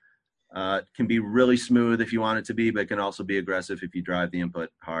compressor. Can be really smooth if you want it to be, but can also be aggressive if you drive the input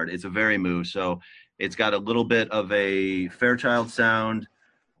hard. It's a very moo, so it's got a little bit of a Fairchild sound,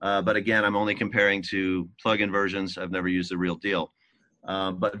 but again, I'm only comparing to plug-in versions. I've never used the real deal,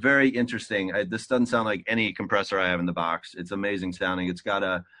 but very interesting. This doesn't sound like any compressor I have in the box. It's amazing sounding. It's got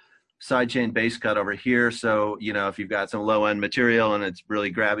a sidechain bass cut over here, so if you've got some low end material and it's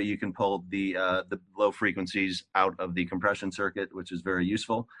really grabby, you can pull the low frequencies out of the compression circuit, which is very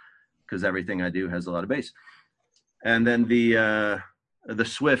useful because everything I do has a lot of bass. And then the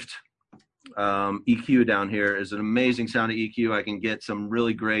Swift EQ down here is an amazing sounding EQ. I can get some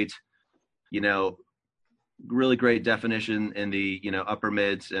really great definition in the upper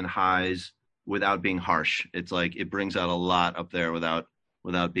mids and highs without being harsh. It's like it brings out a lot up there without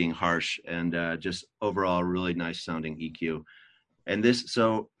being harsh, and just overall really nice sounding EQ. And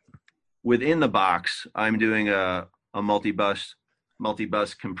so within the box, I'm doing a multi-bus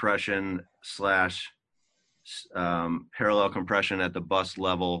compression / parallel compression at the bus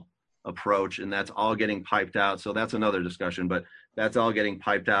level approach, and that's all getting piped out. So that's another discussion, but that's all getting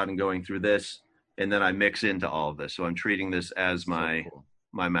piped out and going through this, and then I mix into all of this. So I'm treating this as my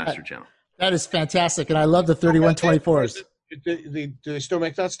master channel. That is fantastic, and I love the 3124s. Do they still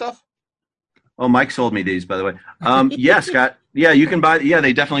make that stuff? Oh, Mike sold me these, by the way. Yeah, Scott. Yeah, you can buy. Yeah,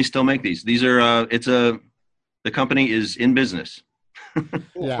 they definitely still make these. These are. The company is in business.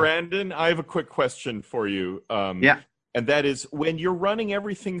 Yeah. Brandon, I have a quick question for you. Yeah. And that is, when you're running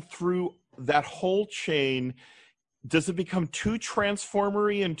everything through that whole chain, does it become too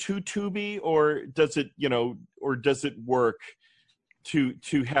transformery and too tubey, or does it work to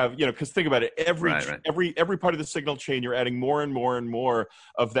have, because think about it, every part of the signal chain, you're adding more and more and more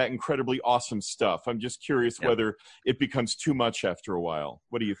of that incredibly awesome stuff. I'm just curious whether it becomes too much after a while.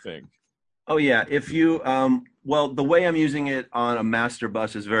 What do you think? Oh yeah, if you the way I'm using it on a master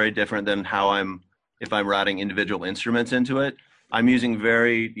bus is very different than if I'm routing individual instruments into it. I'm using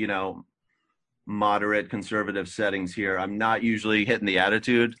very moderate conservative settings here. I'm not usually hitting the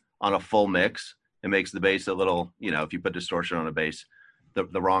attitude on a full mix. It makes the bass a little, if you put distortion on a bass,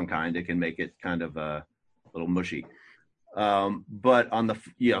 the wrong kind, it can make it kind of a little mushy. But on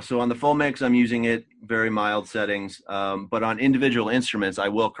the full mix, I'm using it very mild settings. But on individual instruments, I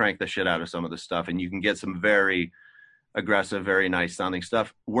will crank the shit out of some of the stuff, and you can get some very aggressive, very nice sounding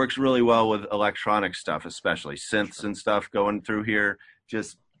stuff. Works really well with electronic stuff, especially synths and stuff going through here.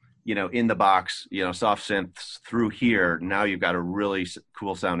 Just in the box, soft synths through here. Now you've got a really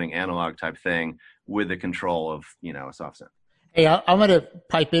cool sounding analog type thing with the control of a soft synth. Hey, I'm going to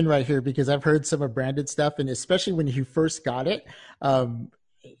pipe in right here because I've heard some of Brandon's stuff, and especially when he first got it,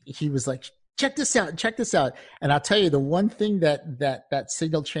 he was like, check this out. And I'll tell you, the one thing that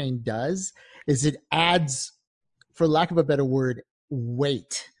signal chain does is it adds, for lack of a better word,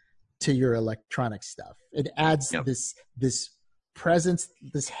 weight to your electronic stuff. It adds this presence,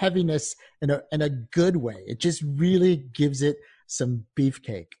 this heaviness in a good way. It just really gives it some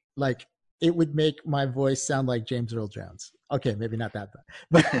beefcake. Like, it would make my voice sound like James Earl Jones. Okay, maybe not that bad,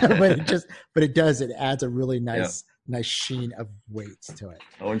 but it does. It adds a really nice sheen of weight to it.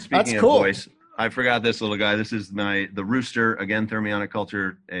 Oh, and speaking of voice, I forgot this little guy. This is the Rooster, again, Thermionic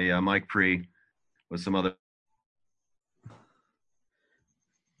Culture, a Mike Pre with some other.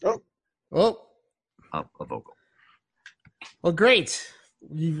 A vocal. Well, great.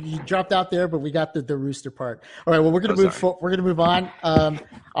 You dropped out there, but we got the Rooster part. All right. Well, we're gonna move on. I'm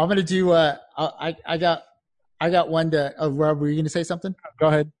gonna do. I got one to. Rob, were you gonna say something? Go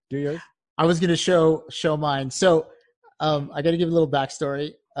ahead. Do yours. I was gonna show mine. So, I got to give a little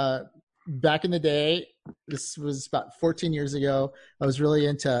backstory. Back in the day, this was about 14 years ago. I was really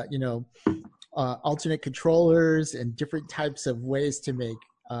into alternate controllers and different types of ways to make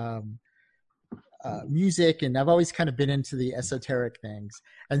music, and I've always kind of been into the esoteric things.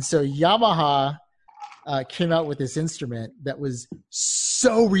 And so Yamaha came out with this instrument that was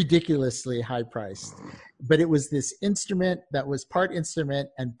so ridiculously high priced, but it was this instrument that was part instrument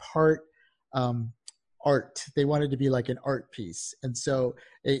and part art. They wanted to be like an art piece, and so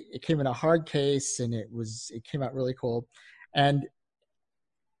it came in a hard case, and it came out really cool. And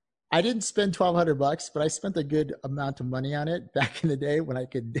I didn't spend $1,200, but I spent a good amount of money on it back in the day when I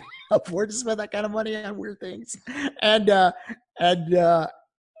could afford to spend that kind of money on weird things. And the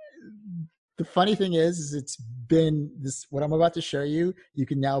funny thing is it's been this, what I'm about to show you, you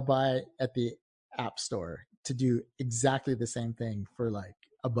can now buy at the App Store to do exactly the same thing for like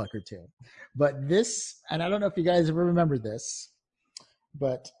 $1 or $2. But this, and I don't know if you guys ever remember this,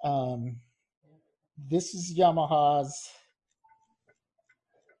 but this is Yamaha's.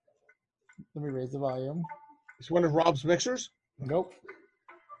 Let me raise the volume. It's one of Rob's mixers? Nope.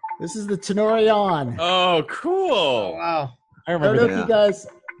 This is the Tenorion. Oh, cool. Oh, wow. I remember don't know if you guys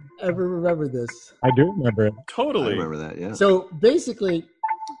ever remember this. I do remember it. Totally. I remember that, yeah. So basically,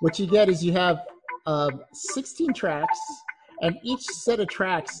 what you get is you have 16 tracks, and each set of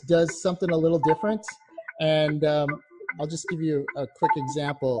tracks does something a little different. And I'll just give you a quick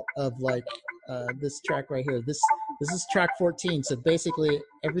example of like this track right here. This is track 14. So basically,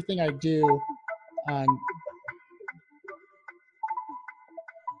 everything I do on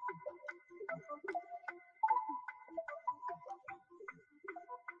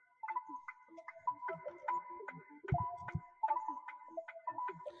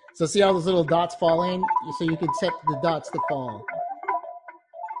so see all those little dots falling? So you can set the dots to fall.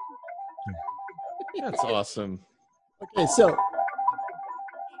 That's awesome. Okay, so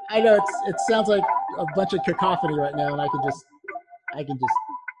I know it sounds like a bunch of cacophony right now, and I can just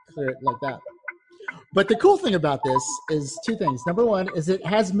clear it like that. But the cool thing about this is two things. Number one is it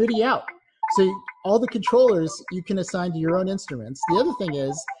has MIDI out, so all the controllers you can assign to your own instruments. The other thing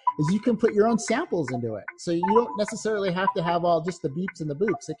is you can put your own samples into it, so you don't necessarily have to have all just the beeps and the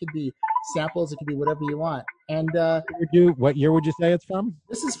boops. It could be samples, it could be whatever you want. And what year would you say it's from?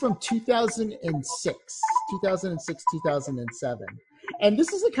 This is from 2006, 2007. And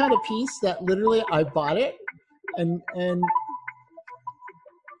this is the kind of piece that literally I bought it, and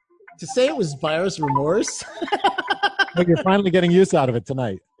to say it was buyer's remorse. But you're finally getting use out of it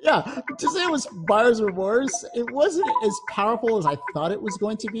tonight. Yeah, to say it was buyer's remorse, it wasn't as powerful as I thought it was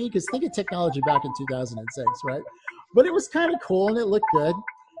going to be, because think of technology back in 2006, right? But it was kind of cool and it looked good.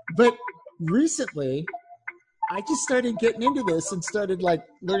 But recently, I just started getting into this and started like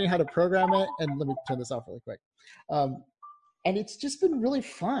learning how to program it. And let me turn this off really quick. And it's just been really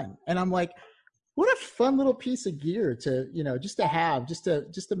fun. And I'm like, what a fun little piece of gear to, just to have, just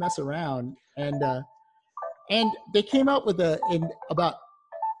to mess around. And they came out with in about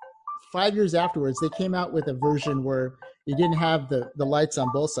 5 years afterwards, they came out with a version where you didn't have the lights on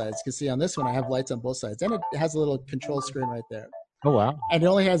both sides. Because see, on this one, I have lights on both sides. And it has a little control screen right there. Oh, wow. And it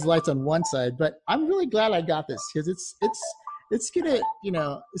only has lights on one side. But I'm really glad I got this, because it's gonna,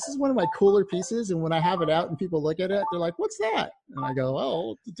 this is one of my cooler pieces. And when I have it out and people look at it, they're like, what's that? And I go, oh,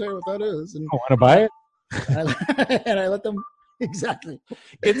 I'll tell you what that is. And I want to buy it. and I let them, Exactly.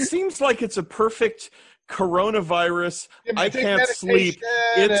 It seems like it's a perfect coronavirus. I can't sleep.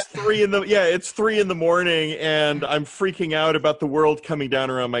 It's 3 in the morning, and I'm freaking out about the world coming down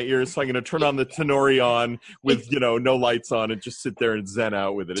around my ears. So I'm going to turn on the Tenori on with no lights on and just sit there and zen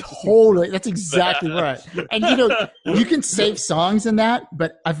out with it. Totally, that's exactly right. And you can save songs in that,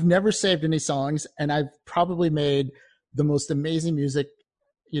 but I've never saved any songs, and I've probably made the most amazing music,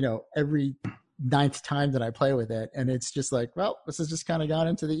 every 9th time that I play with it, and it's just like, well, this has just kind of gone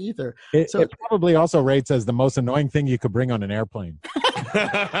into the ether. It probably also rates as the most annoying thing you could bring on an airplane.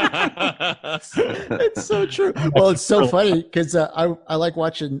 It's so true. Well, it's so funny because I like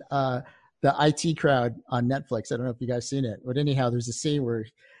watching the IT Crowd on Netflix. I don't know if you guys seen it, but anyhow, there's a scene where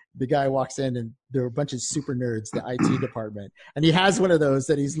the guy walks in and there are a bunch of super nerds, the IT department, and he has one of those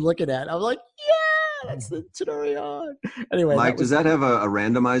that he's looking at. I'm like, yeah, that's the Tenori on. Anyway, Mike, does that have a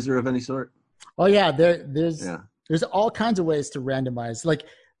randomizer of any sort? Oh yeah, there's all kinds of ways to randomize. Like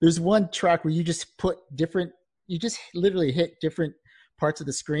there's one track where you just literally hit different parts of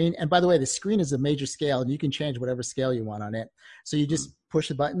the screen. And by the way, the screen is a major scale, and you can change whatever scale you want on it. So you just push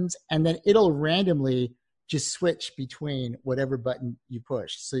the buttons, and then it'll randomly just switch between whatever button you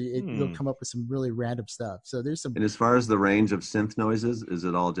push. So it'll come up with some really random stuff. So there's some. And as far as the range of synth noises, is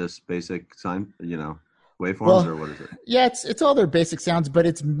it all just basic sine, waveforms, or what is it? Yeah, it's all their basic sounds, but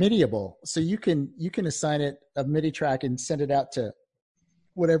it's MIDI-able. So you can assign it a MIDI track and send it out to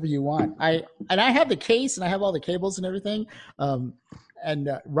whatever you want. I have the case and I have all the cables and everything. And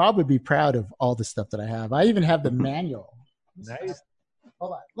Rob would be proud of all the stuff that I have. I even have the manual. Nice.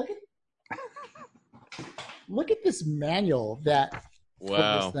 Hold on. Look at this manual that.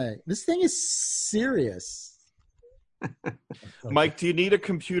 Wow. This thing is serious. Mike, do you need a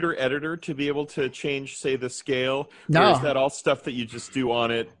computer editor to be able to change, say, the scale? No. Or is that all stuff that you just do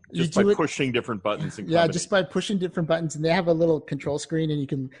on it just by pushing different buttons? Yeah, just by pushing different buttons. And they have a little control screen,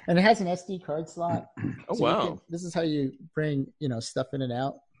 and it has an SD card slot. Oh, so wow. This is how you bring, stuff in and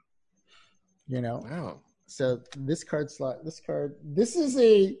out. Wow. So this card slot, this is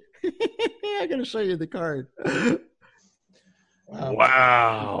a, I'm going to show you the card.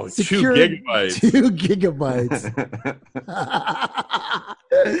 Wow. Secure 2 gigabytes. 2 gigabytes.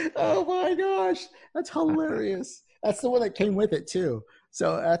 Oh my gosh. That's hilarious. That's the one that came with it too.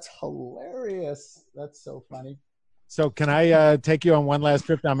 So that's hilarious. That's so funny. So can I take you on one last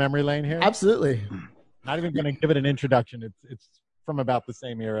trip down memory lane here? Absolutely. Not even going to give it an introduction. It's from about the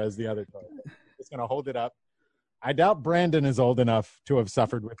same era as the other toy. Just going to hold it up. I doubt Brandon is old enough to have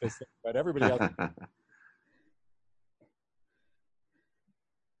suffered with this thing, but everybody else.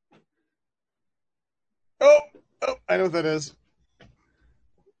 Oh, I know what that is.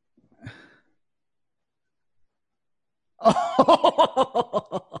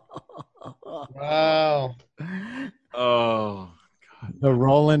 Wow. Oh, God. The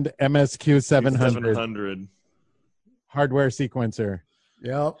Roland MSQ 700. 700. Hardware sequencer.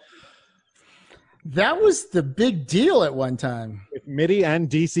 Yep. That was the big deal at one time. With MIDI and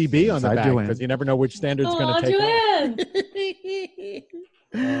DCB on the back, because you never know which standard's going to take Joanne.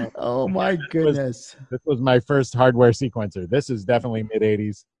 Oh my goodness. This was my first hardware sequencer. This is definitely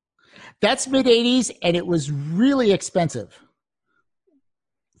mid-80s. That's mid-80s, and it was really expensive.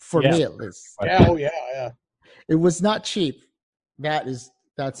 For me, at least. Yeah, oh yeah. It was not cheap. That's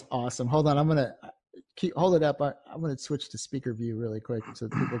awesome. Hold on, I'm gonna hold it up. I'm gonna switch to speaker view really quick so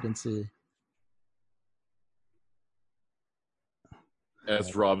people can see.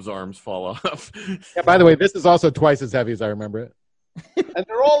 As Rob's arms fall off. Yeah, by the way, this is also twice as heavy as I remember it. And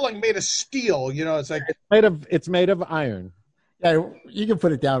they're all like made of steel, it's like it's made of iron. Yeah, you can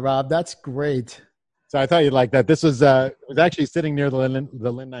put it down, Rob. That's great. So I thought you'd like that. This was actually sitting near the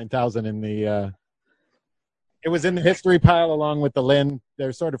Lin 9000 in the. It was in the history pile along with the Lin.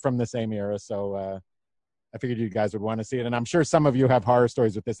 They're sort of from the same era, so I figured you guys would want to see it. And I'm sure some of you have horror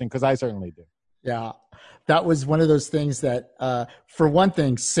stories with this thing because I certainly do. Yeah, that was one of those things that, for one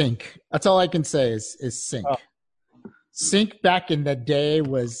thing, sync. That's all I can say is sync. Oh. Sync back in the day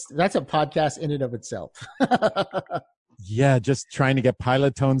that's a podcast in and of itself. Yeah, just trying to get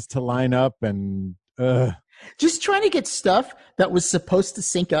pilot tones to line up and just trying to get stuff that was supposed to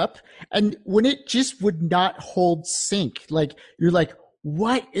sync up, and when it just would not hold sync, like you're like,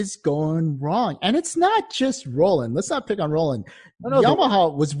 what is going wrong? And it's not just Roland. Let's not pick on Roland. No,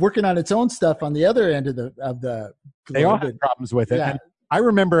 Yamaha was working on its own stuff on the other end of the they all had problems with it. Yeah. And I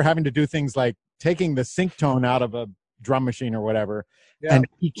remember having to do things like taking the sync tone out of a drum machine or whatever and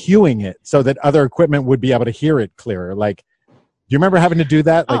EQing it so that other equipment would be able to hear it clearer. Like, do you remember having to do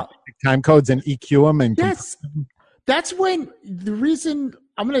that? Like time codes and EQ them? And yes. That's when the reason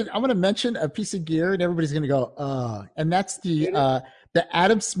I'm gonna mention a piece of gear, and everybody's gonna go, and that's the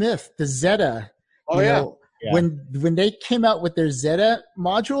Adam Smith, the Zeta. Oh yeah. Yeah. When they came out with their Zeta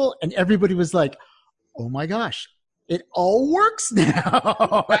module, and everybody was like, "Oh my gosh, it all works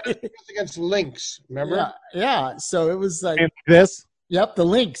now!" Against Lynx, remember? Yeah. So it was like this. Yep, the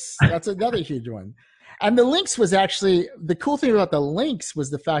Lynx. That's another huge one. And the Lynx was actually the cool thing about the Lynx was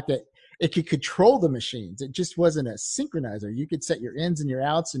the fact that it could control the machines. It just wasn't a synchronizer. You could set your ins and your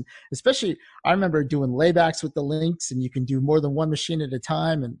outs, and especially I remember doing laybacks with the Lynx, and you can do more than one machine at a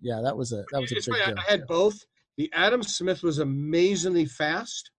time. And yeah, that was a big deal. I had both. The Adam Smith was amazingly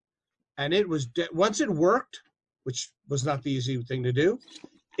fast, and it was once it worked, which was not the easy thing to do.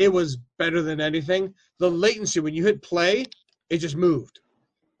 It was better than anything. The latency when you hit play, it just moved,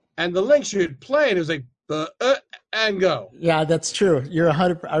 and the Lynx you hit play, and it was like and go. Yeah, that's true. You're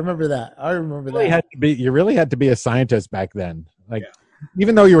 100. I remember that. You really had to be a scientist back then. Like,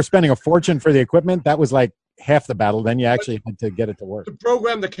 even though you were spending a fortune for the equipment, that was like half the battle. Then you actually had to get it to work. To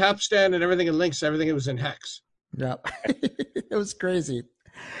program the capstan and everything in Lynx, everything it was in hex. Yeah, it was crazy.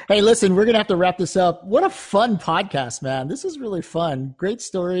 Hey, listen, we're going to have to wrap this up. What a fun podcast, man. This is really fun. Great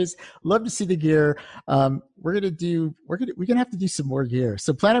stories. Love to see the gear. We're going to have to do some more gear.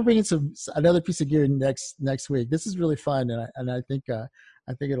 So plan on bringing another piece of gear next week. This is really fun. And I think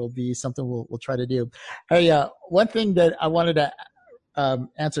it'll be something we'll try to do. Hey, one thing that I wanted to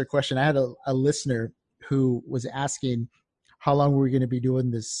answer a question. I had a listener who was asking how long we're going to be doing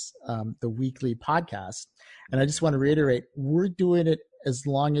this, the weekly podcast. And I just want to reiterate, we're doing it as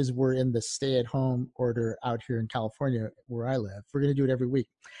long as we're in the stay-at-home order out here in California where I live. We're going to do it every week.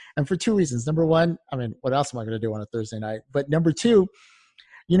 And for two reasons. Number one, I mean, what else am I going to do on a Thursday night? But number two,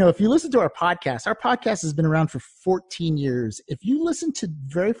 if you listen to our podcast has been around for 14 years. If you listen to the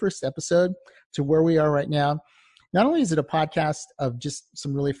very first episode to where we are right now, not only is it a podcast of just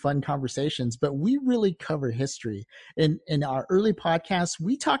some really fun conversations, but we really cover history. In our early podcasts,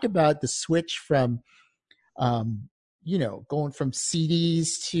 we talk about the switch from going from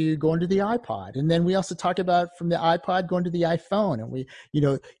CDs to going to the iPod. And then we also talk about from the iPod going to the iPhone. And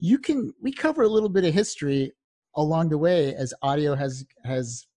we cover a little bit of history along the way as audio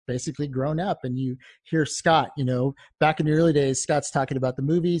has basically grown up. And you hear Scott, back in the early days, Scott's talking about the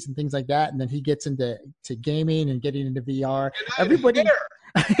movies and things like that. And then he gets into gaming and getting into VR. Everybody,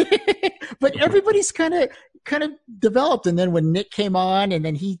 but everybody's kind of developed. And then when Nick came on, and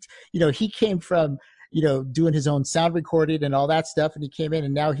then he came from, doing his own sound recording and all that stuff. And he came in,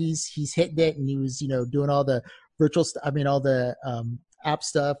 and now he's hitting it, and he was, doing all the virtual all the app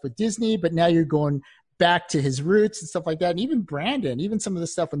stuff with Disney, but now you're going back to his roots and stuff like that. And even Brandon, even some of the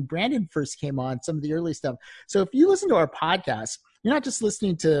stuff when Brandon first came on, some of the early stuff. So if you listen to our podcast, you're not just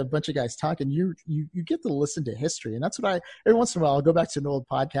listening to a bunch of guys talking, you get to listen to history. And that's what every once in a while, I'll go back to an old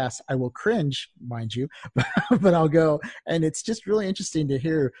podcast. I will cringe, mind you, but I'll go. And it's just really interesting to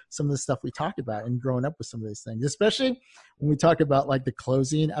hear some of the stuff we talk about and growing up with some of these things, especially when we talk about like the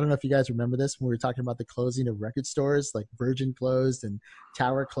closing. I don't know if you guys remember this when we were talking about the closing of record stores, like Virgin closed and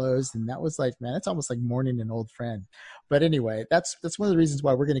Tower closed. And that was like, man, it's almost like mourning an old friend. But anyway, that's one of the reasons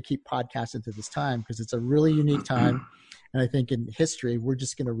why we're going to keep podcasting through this time, because it's a really unique time. And I think in history, we're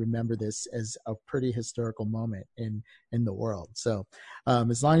just going to remember this as a pretty historical moment in the world. So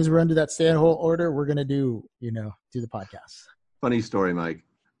as long as we're under that stay-at-home order, we're going to do the podcast. Funny story, Mike.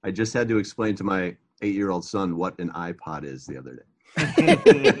 I just had to explain to my 8-year-old son what an iPod is the other day.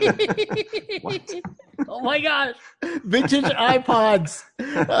 What? Oh my gosh. Vintage iPods.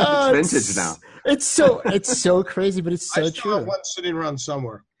 It's vintage now. It's so crazy, but it's so true. I have one sitting around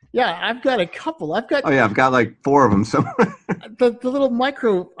somewhere. Yeah, I've got a couple. I've got like 4 of them somewhere. the little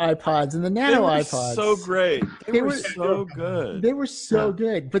micro iPods and the nano iPods. So great. They were so good. They were so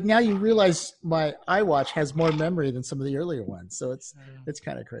good. But now you realize my iWatch has more memory than some of the earlier ones. So it's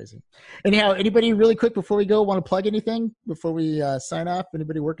kind of crazy. Anyhow, anybody really quick before we go want to plug anything before we sign off?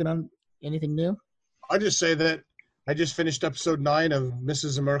 Anybody working on anything new? I'll just say that I just finished episode 9 of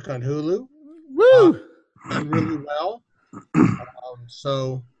Mrs. America on Hulu. Woo! Done really well.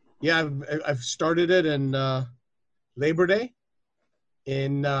 So yeah, I've started it in Labor Day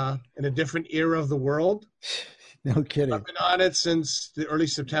in a different era of the world. No kidding. I've been on it since the early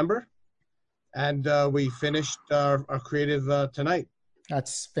September, and we finished our creative tonight.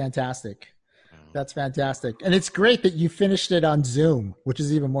 That's fantastic. That's fantastic. And it's great that you finished it on Zoom, which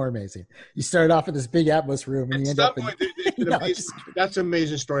is even more amazing. You started off in this big Atmos room, and you end up in... That's an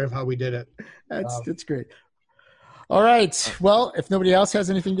amazing story of how we did it. That's great. All right. Well, if nobody else has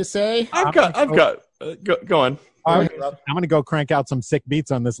anything to say, I've got. Go on. I'm going to go crank out some sick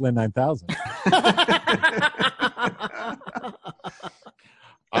beats on this Lin 9000.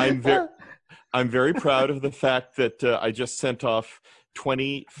 I'm very proud of the fact that I just sent off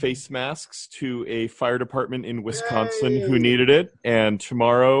 20 face masks to a fire department in Wisconsin who needed it. And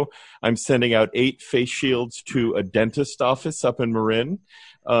tomorrow I'm sending out 8 face shields to a dentist office up in Marin,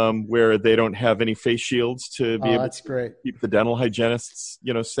 where they don't have any face shields to be able to keep the dental hygienists,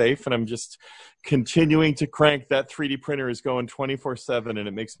 safe. And I'm just continuing to crank. That 3D printer is going 24/7, and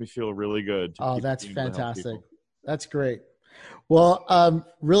it makes me feel really good. Oh, that's fantastic. That's great. Well,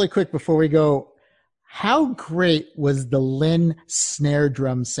 really quick before we go, how great was the Linn snare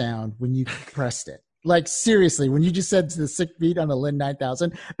drum sound when you pressed it? Like, seriously, when you just said the sick beat on the Linn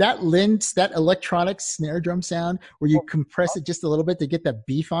 9000, that electronic snare drum sound where you compress it just a little bit to get that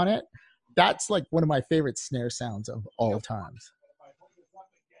beef on it, that's like one of my favorite snare sounds of all times.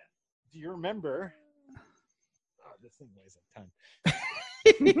 Do you remember? Oh, this thing weighs a ton.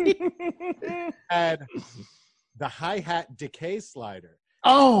 Had the hi-hat decay slider.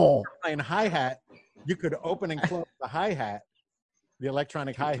 Oh, playing hi-hat, you could open and close the hi-hat, the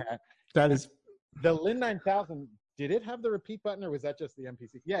electronic hi-hat. That is the Linn 9000. Did it have the repeat button, or was that just the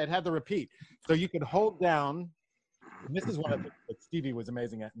MPC? Yeah, it had the repeat. So you could hold down, and this is one of the things that Stevie was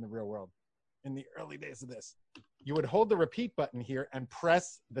amazing at in the real world. In the early days of this, you would hold the repeat button here and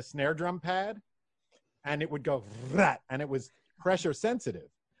press the snare drum pad, and it would go rat, and it was pressure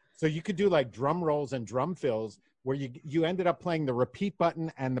sensitive. So you could do like drum rolls and drum fills where you ended up playing the repeat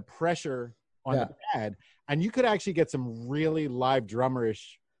button and the pressure on the pad, and you could actually get some really live drummerish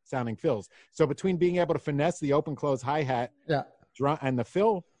sounding fills. So between being able to finesse the open close hi-hat drum and the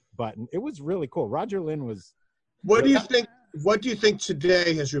fill button, it was really cool. Roger Linn was. What do you think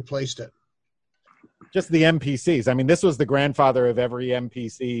today has replaced it? Just the MPCs. I mean, this was the grandfather of every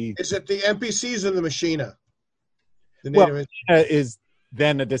MPC. Is it the MPCs and the Machina? Is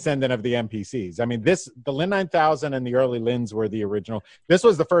then a descendant of the MPCs. I mean, the Linn 9000 and the early Linns were the original. This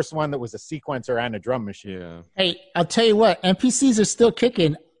was the first one that was a sequencer and a drum machine. Yeah. Hey, I'll tell you what, MPCs are still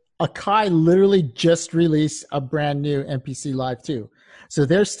kicking. Akai literally just released a brand new MPC Live 2. So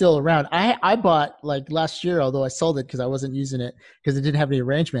they're still around. I bought, like, last year, although I sold it because I wasn't using it because it didn't have any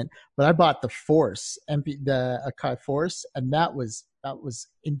arrangement, but I bought the Force, the Akai Force, and that was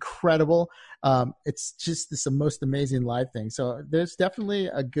incredible. It's just the most amazing live thing. So there's definitely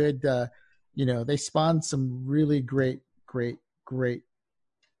a good, they spawned some really great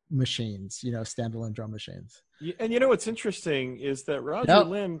machines, standalone drum machines. And what's interesting is that Roger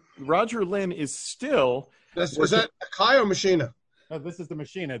Linn is still. Is that Akai or Machina? No, this is the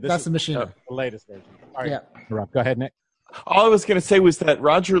Machina. That's the Machina. The latest version. All right. Yeah. Go ahead, Nick. All I was going to say was that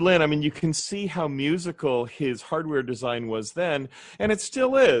Roger Linn, I mean, you can see how musical his hardware design was then, and it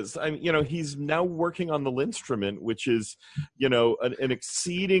still is. He's now working on the Linstrument, which is, an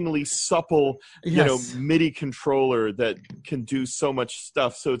exceedingly supple, MIDI controller that can do so much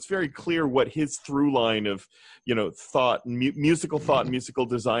stuff. So it's very clear what his through line of, thought, musical thought, and musical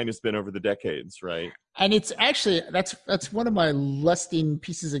design has been over the decades, right? And it's actually, that's one of my lusting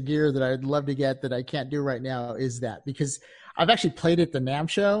pieces of gear that I'd love to get that I can't do right now, is that, because I've actually played at the NAMM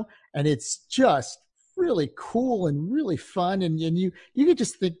show, and it's just really cool and really fun. And you can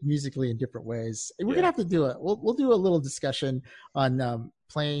just think musically in different ways. And we're going to have to do it. We'll do a little discussion on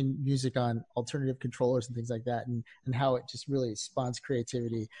playing music on alternative controllers and things like that, and how it just really spawns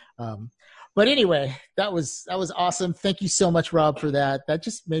creativity. But anyway, that was awesome. Thank you so much, Rob, for that. That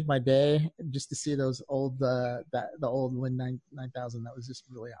just made my day, just to see those old the old Linn 9000. That was just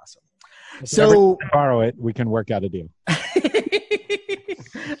really awesome. So borrow it, we can work out a deal.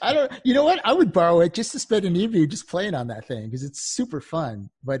 You know what? I would borrow it just to spend an evening just playing on that thing, because it's super fun,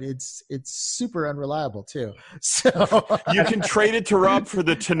 but it's super unreliable too. So you can trade it to Rob for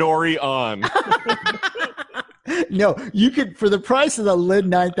the Tenori On. No, you could, for the price of the Linn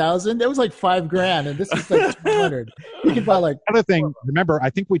 9000, that was like $5,000, and this is like $200. You could buy like. Another thing, remember, I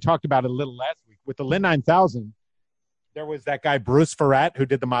think we talked about it a little last week with the Linn 9000. There was that guy Bruce Farrat who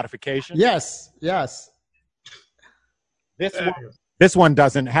did the modification. Yes. This one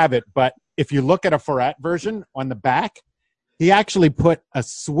doesn't have it, but if you look at a Farrat version on the back, he actually put a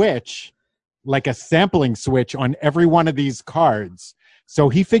switch, like a sampling switch, on every one of these cards. So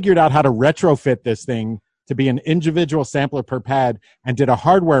he figured out how to retrofit this thing to be an individual sampler per pad, and did a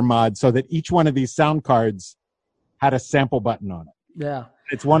hardware mod so that each one of these sound cards had a sample button on it. Yeah.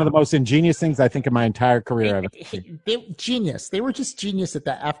 It's one of the most ingenious things I think in my entire career I've ever seen. Genius. They were just genius at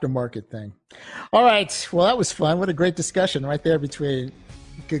that aftermarket thing. All right. Well, that was fun. What a great discussion right there between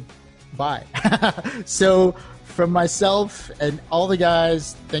goodbye. So from myself and all the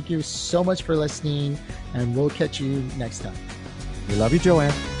guys, thank you so much for listening, and we'll catch you next time. We love you,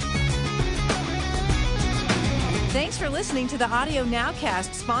 Joanne. Thanks for listening to the Audio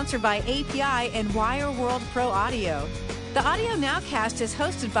Nowcast, sponsored by API and Wire World Pro Audio. The Audio Nowcast is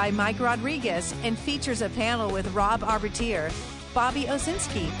hosted by Mike Rodriguez and features a panel with Rob Arbitier, Bobby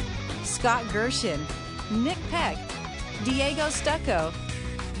Osinski, Scott Gershon, Nick Peck, Diego Stucco,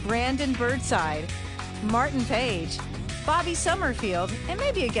 Brandon Birdside, Martin Page, Bobby Summerfield, and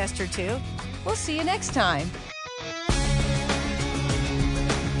maybe a guest or two. We'll see you next time.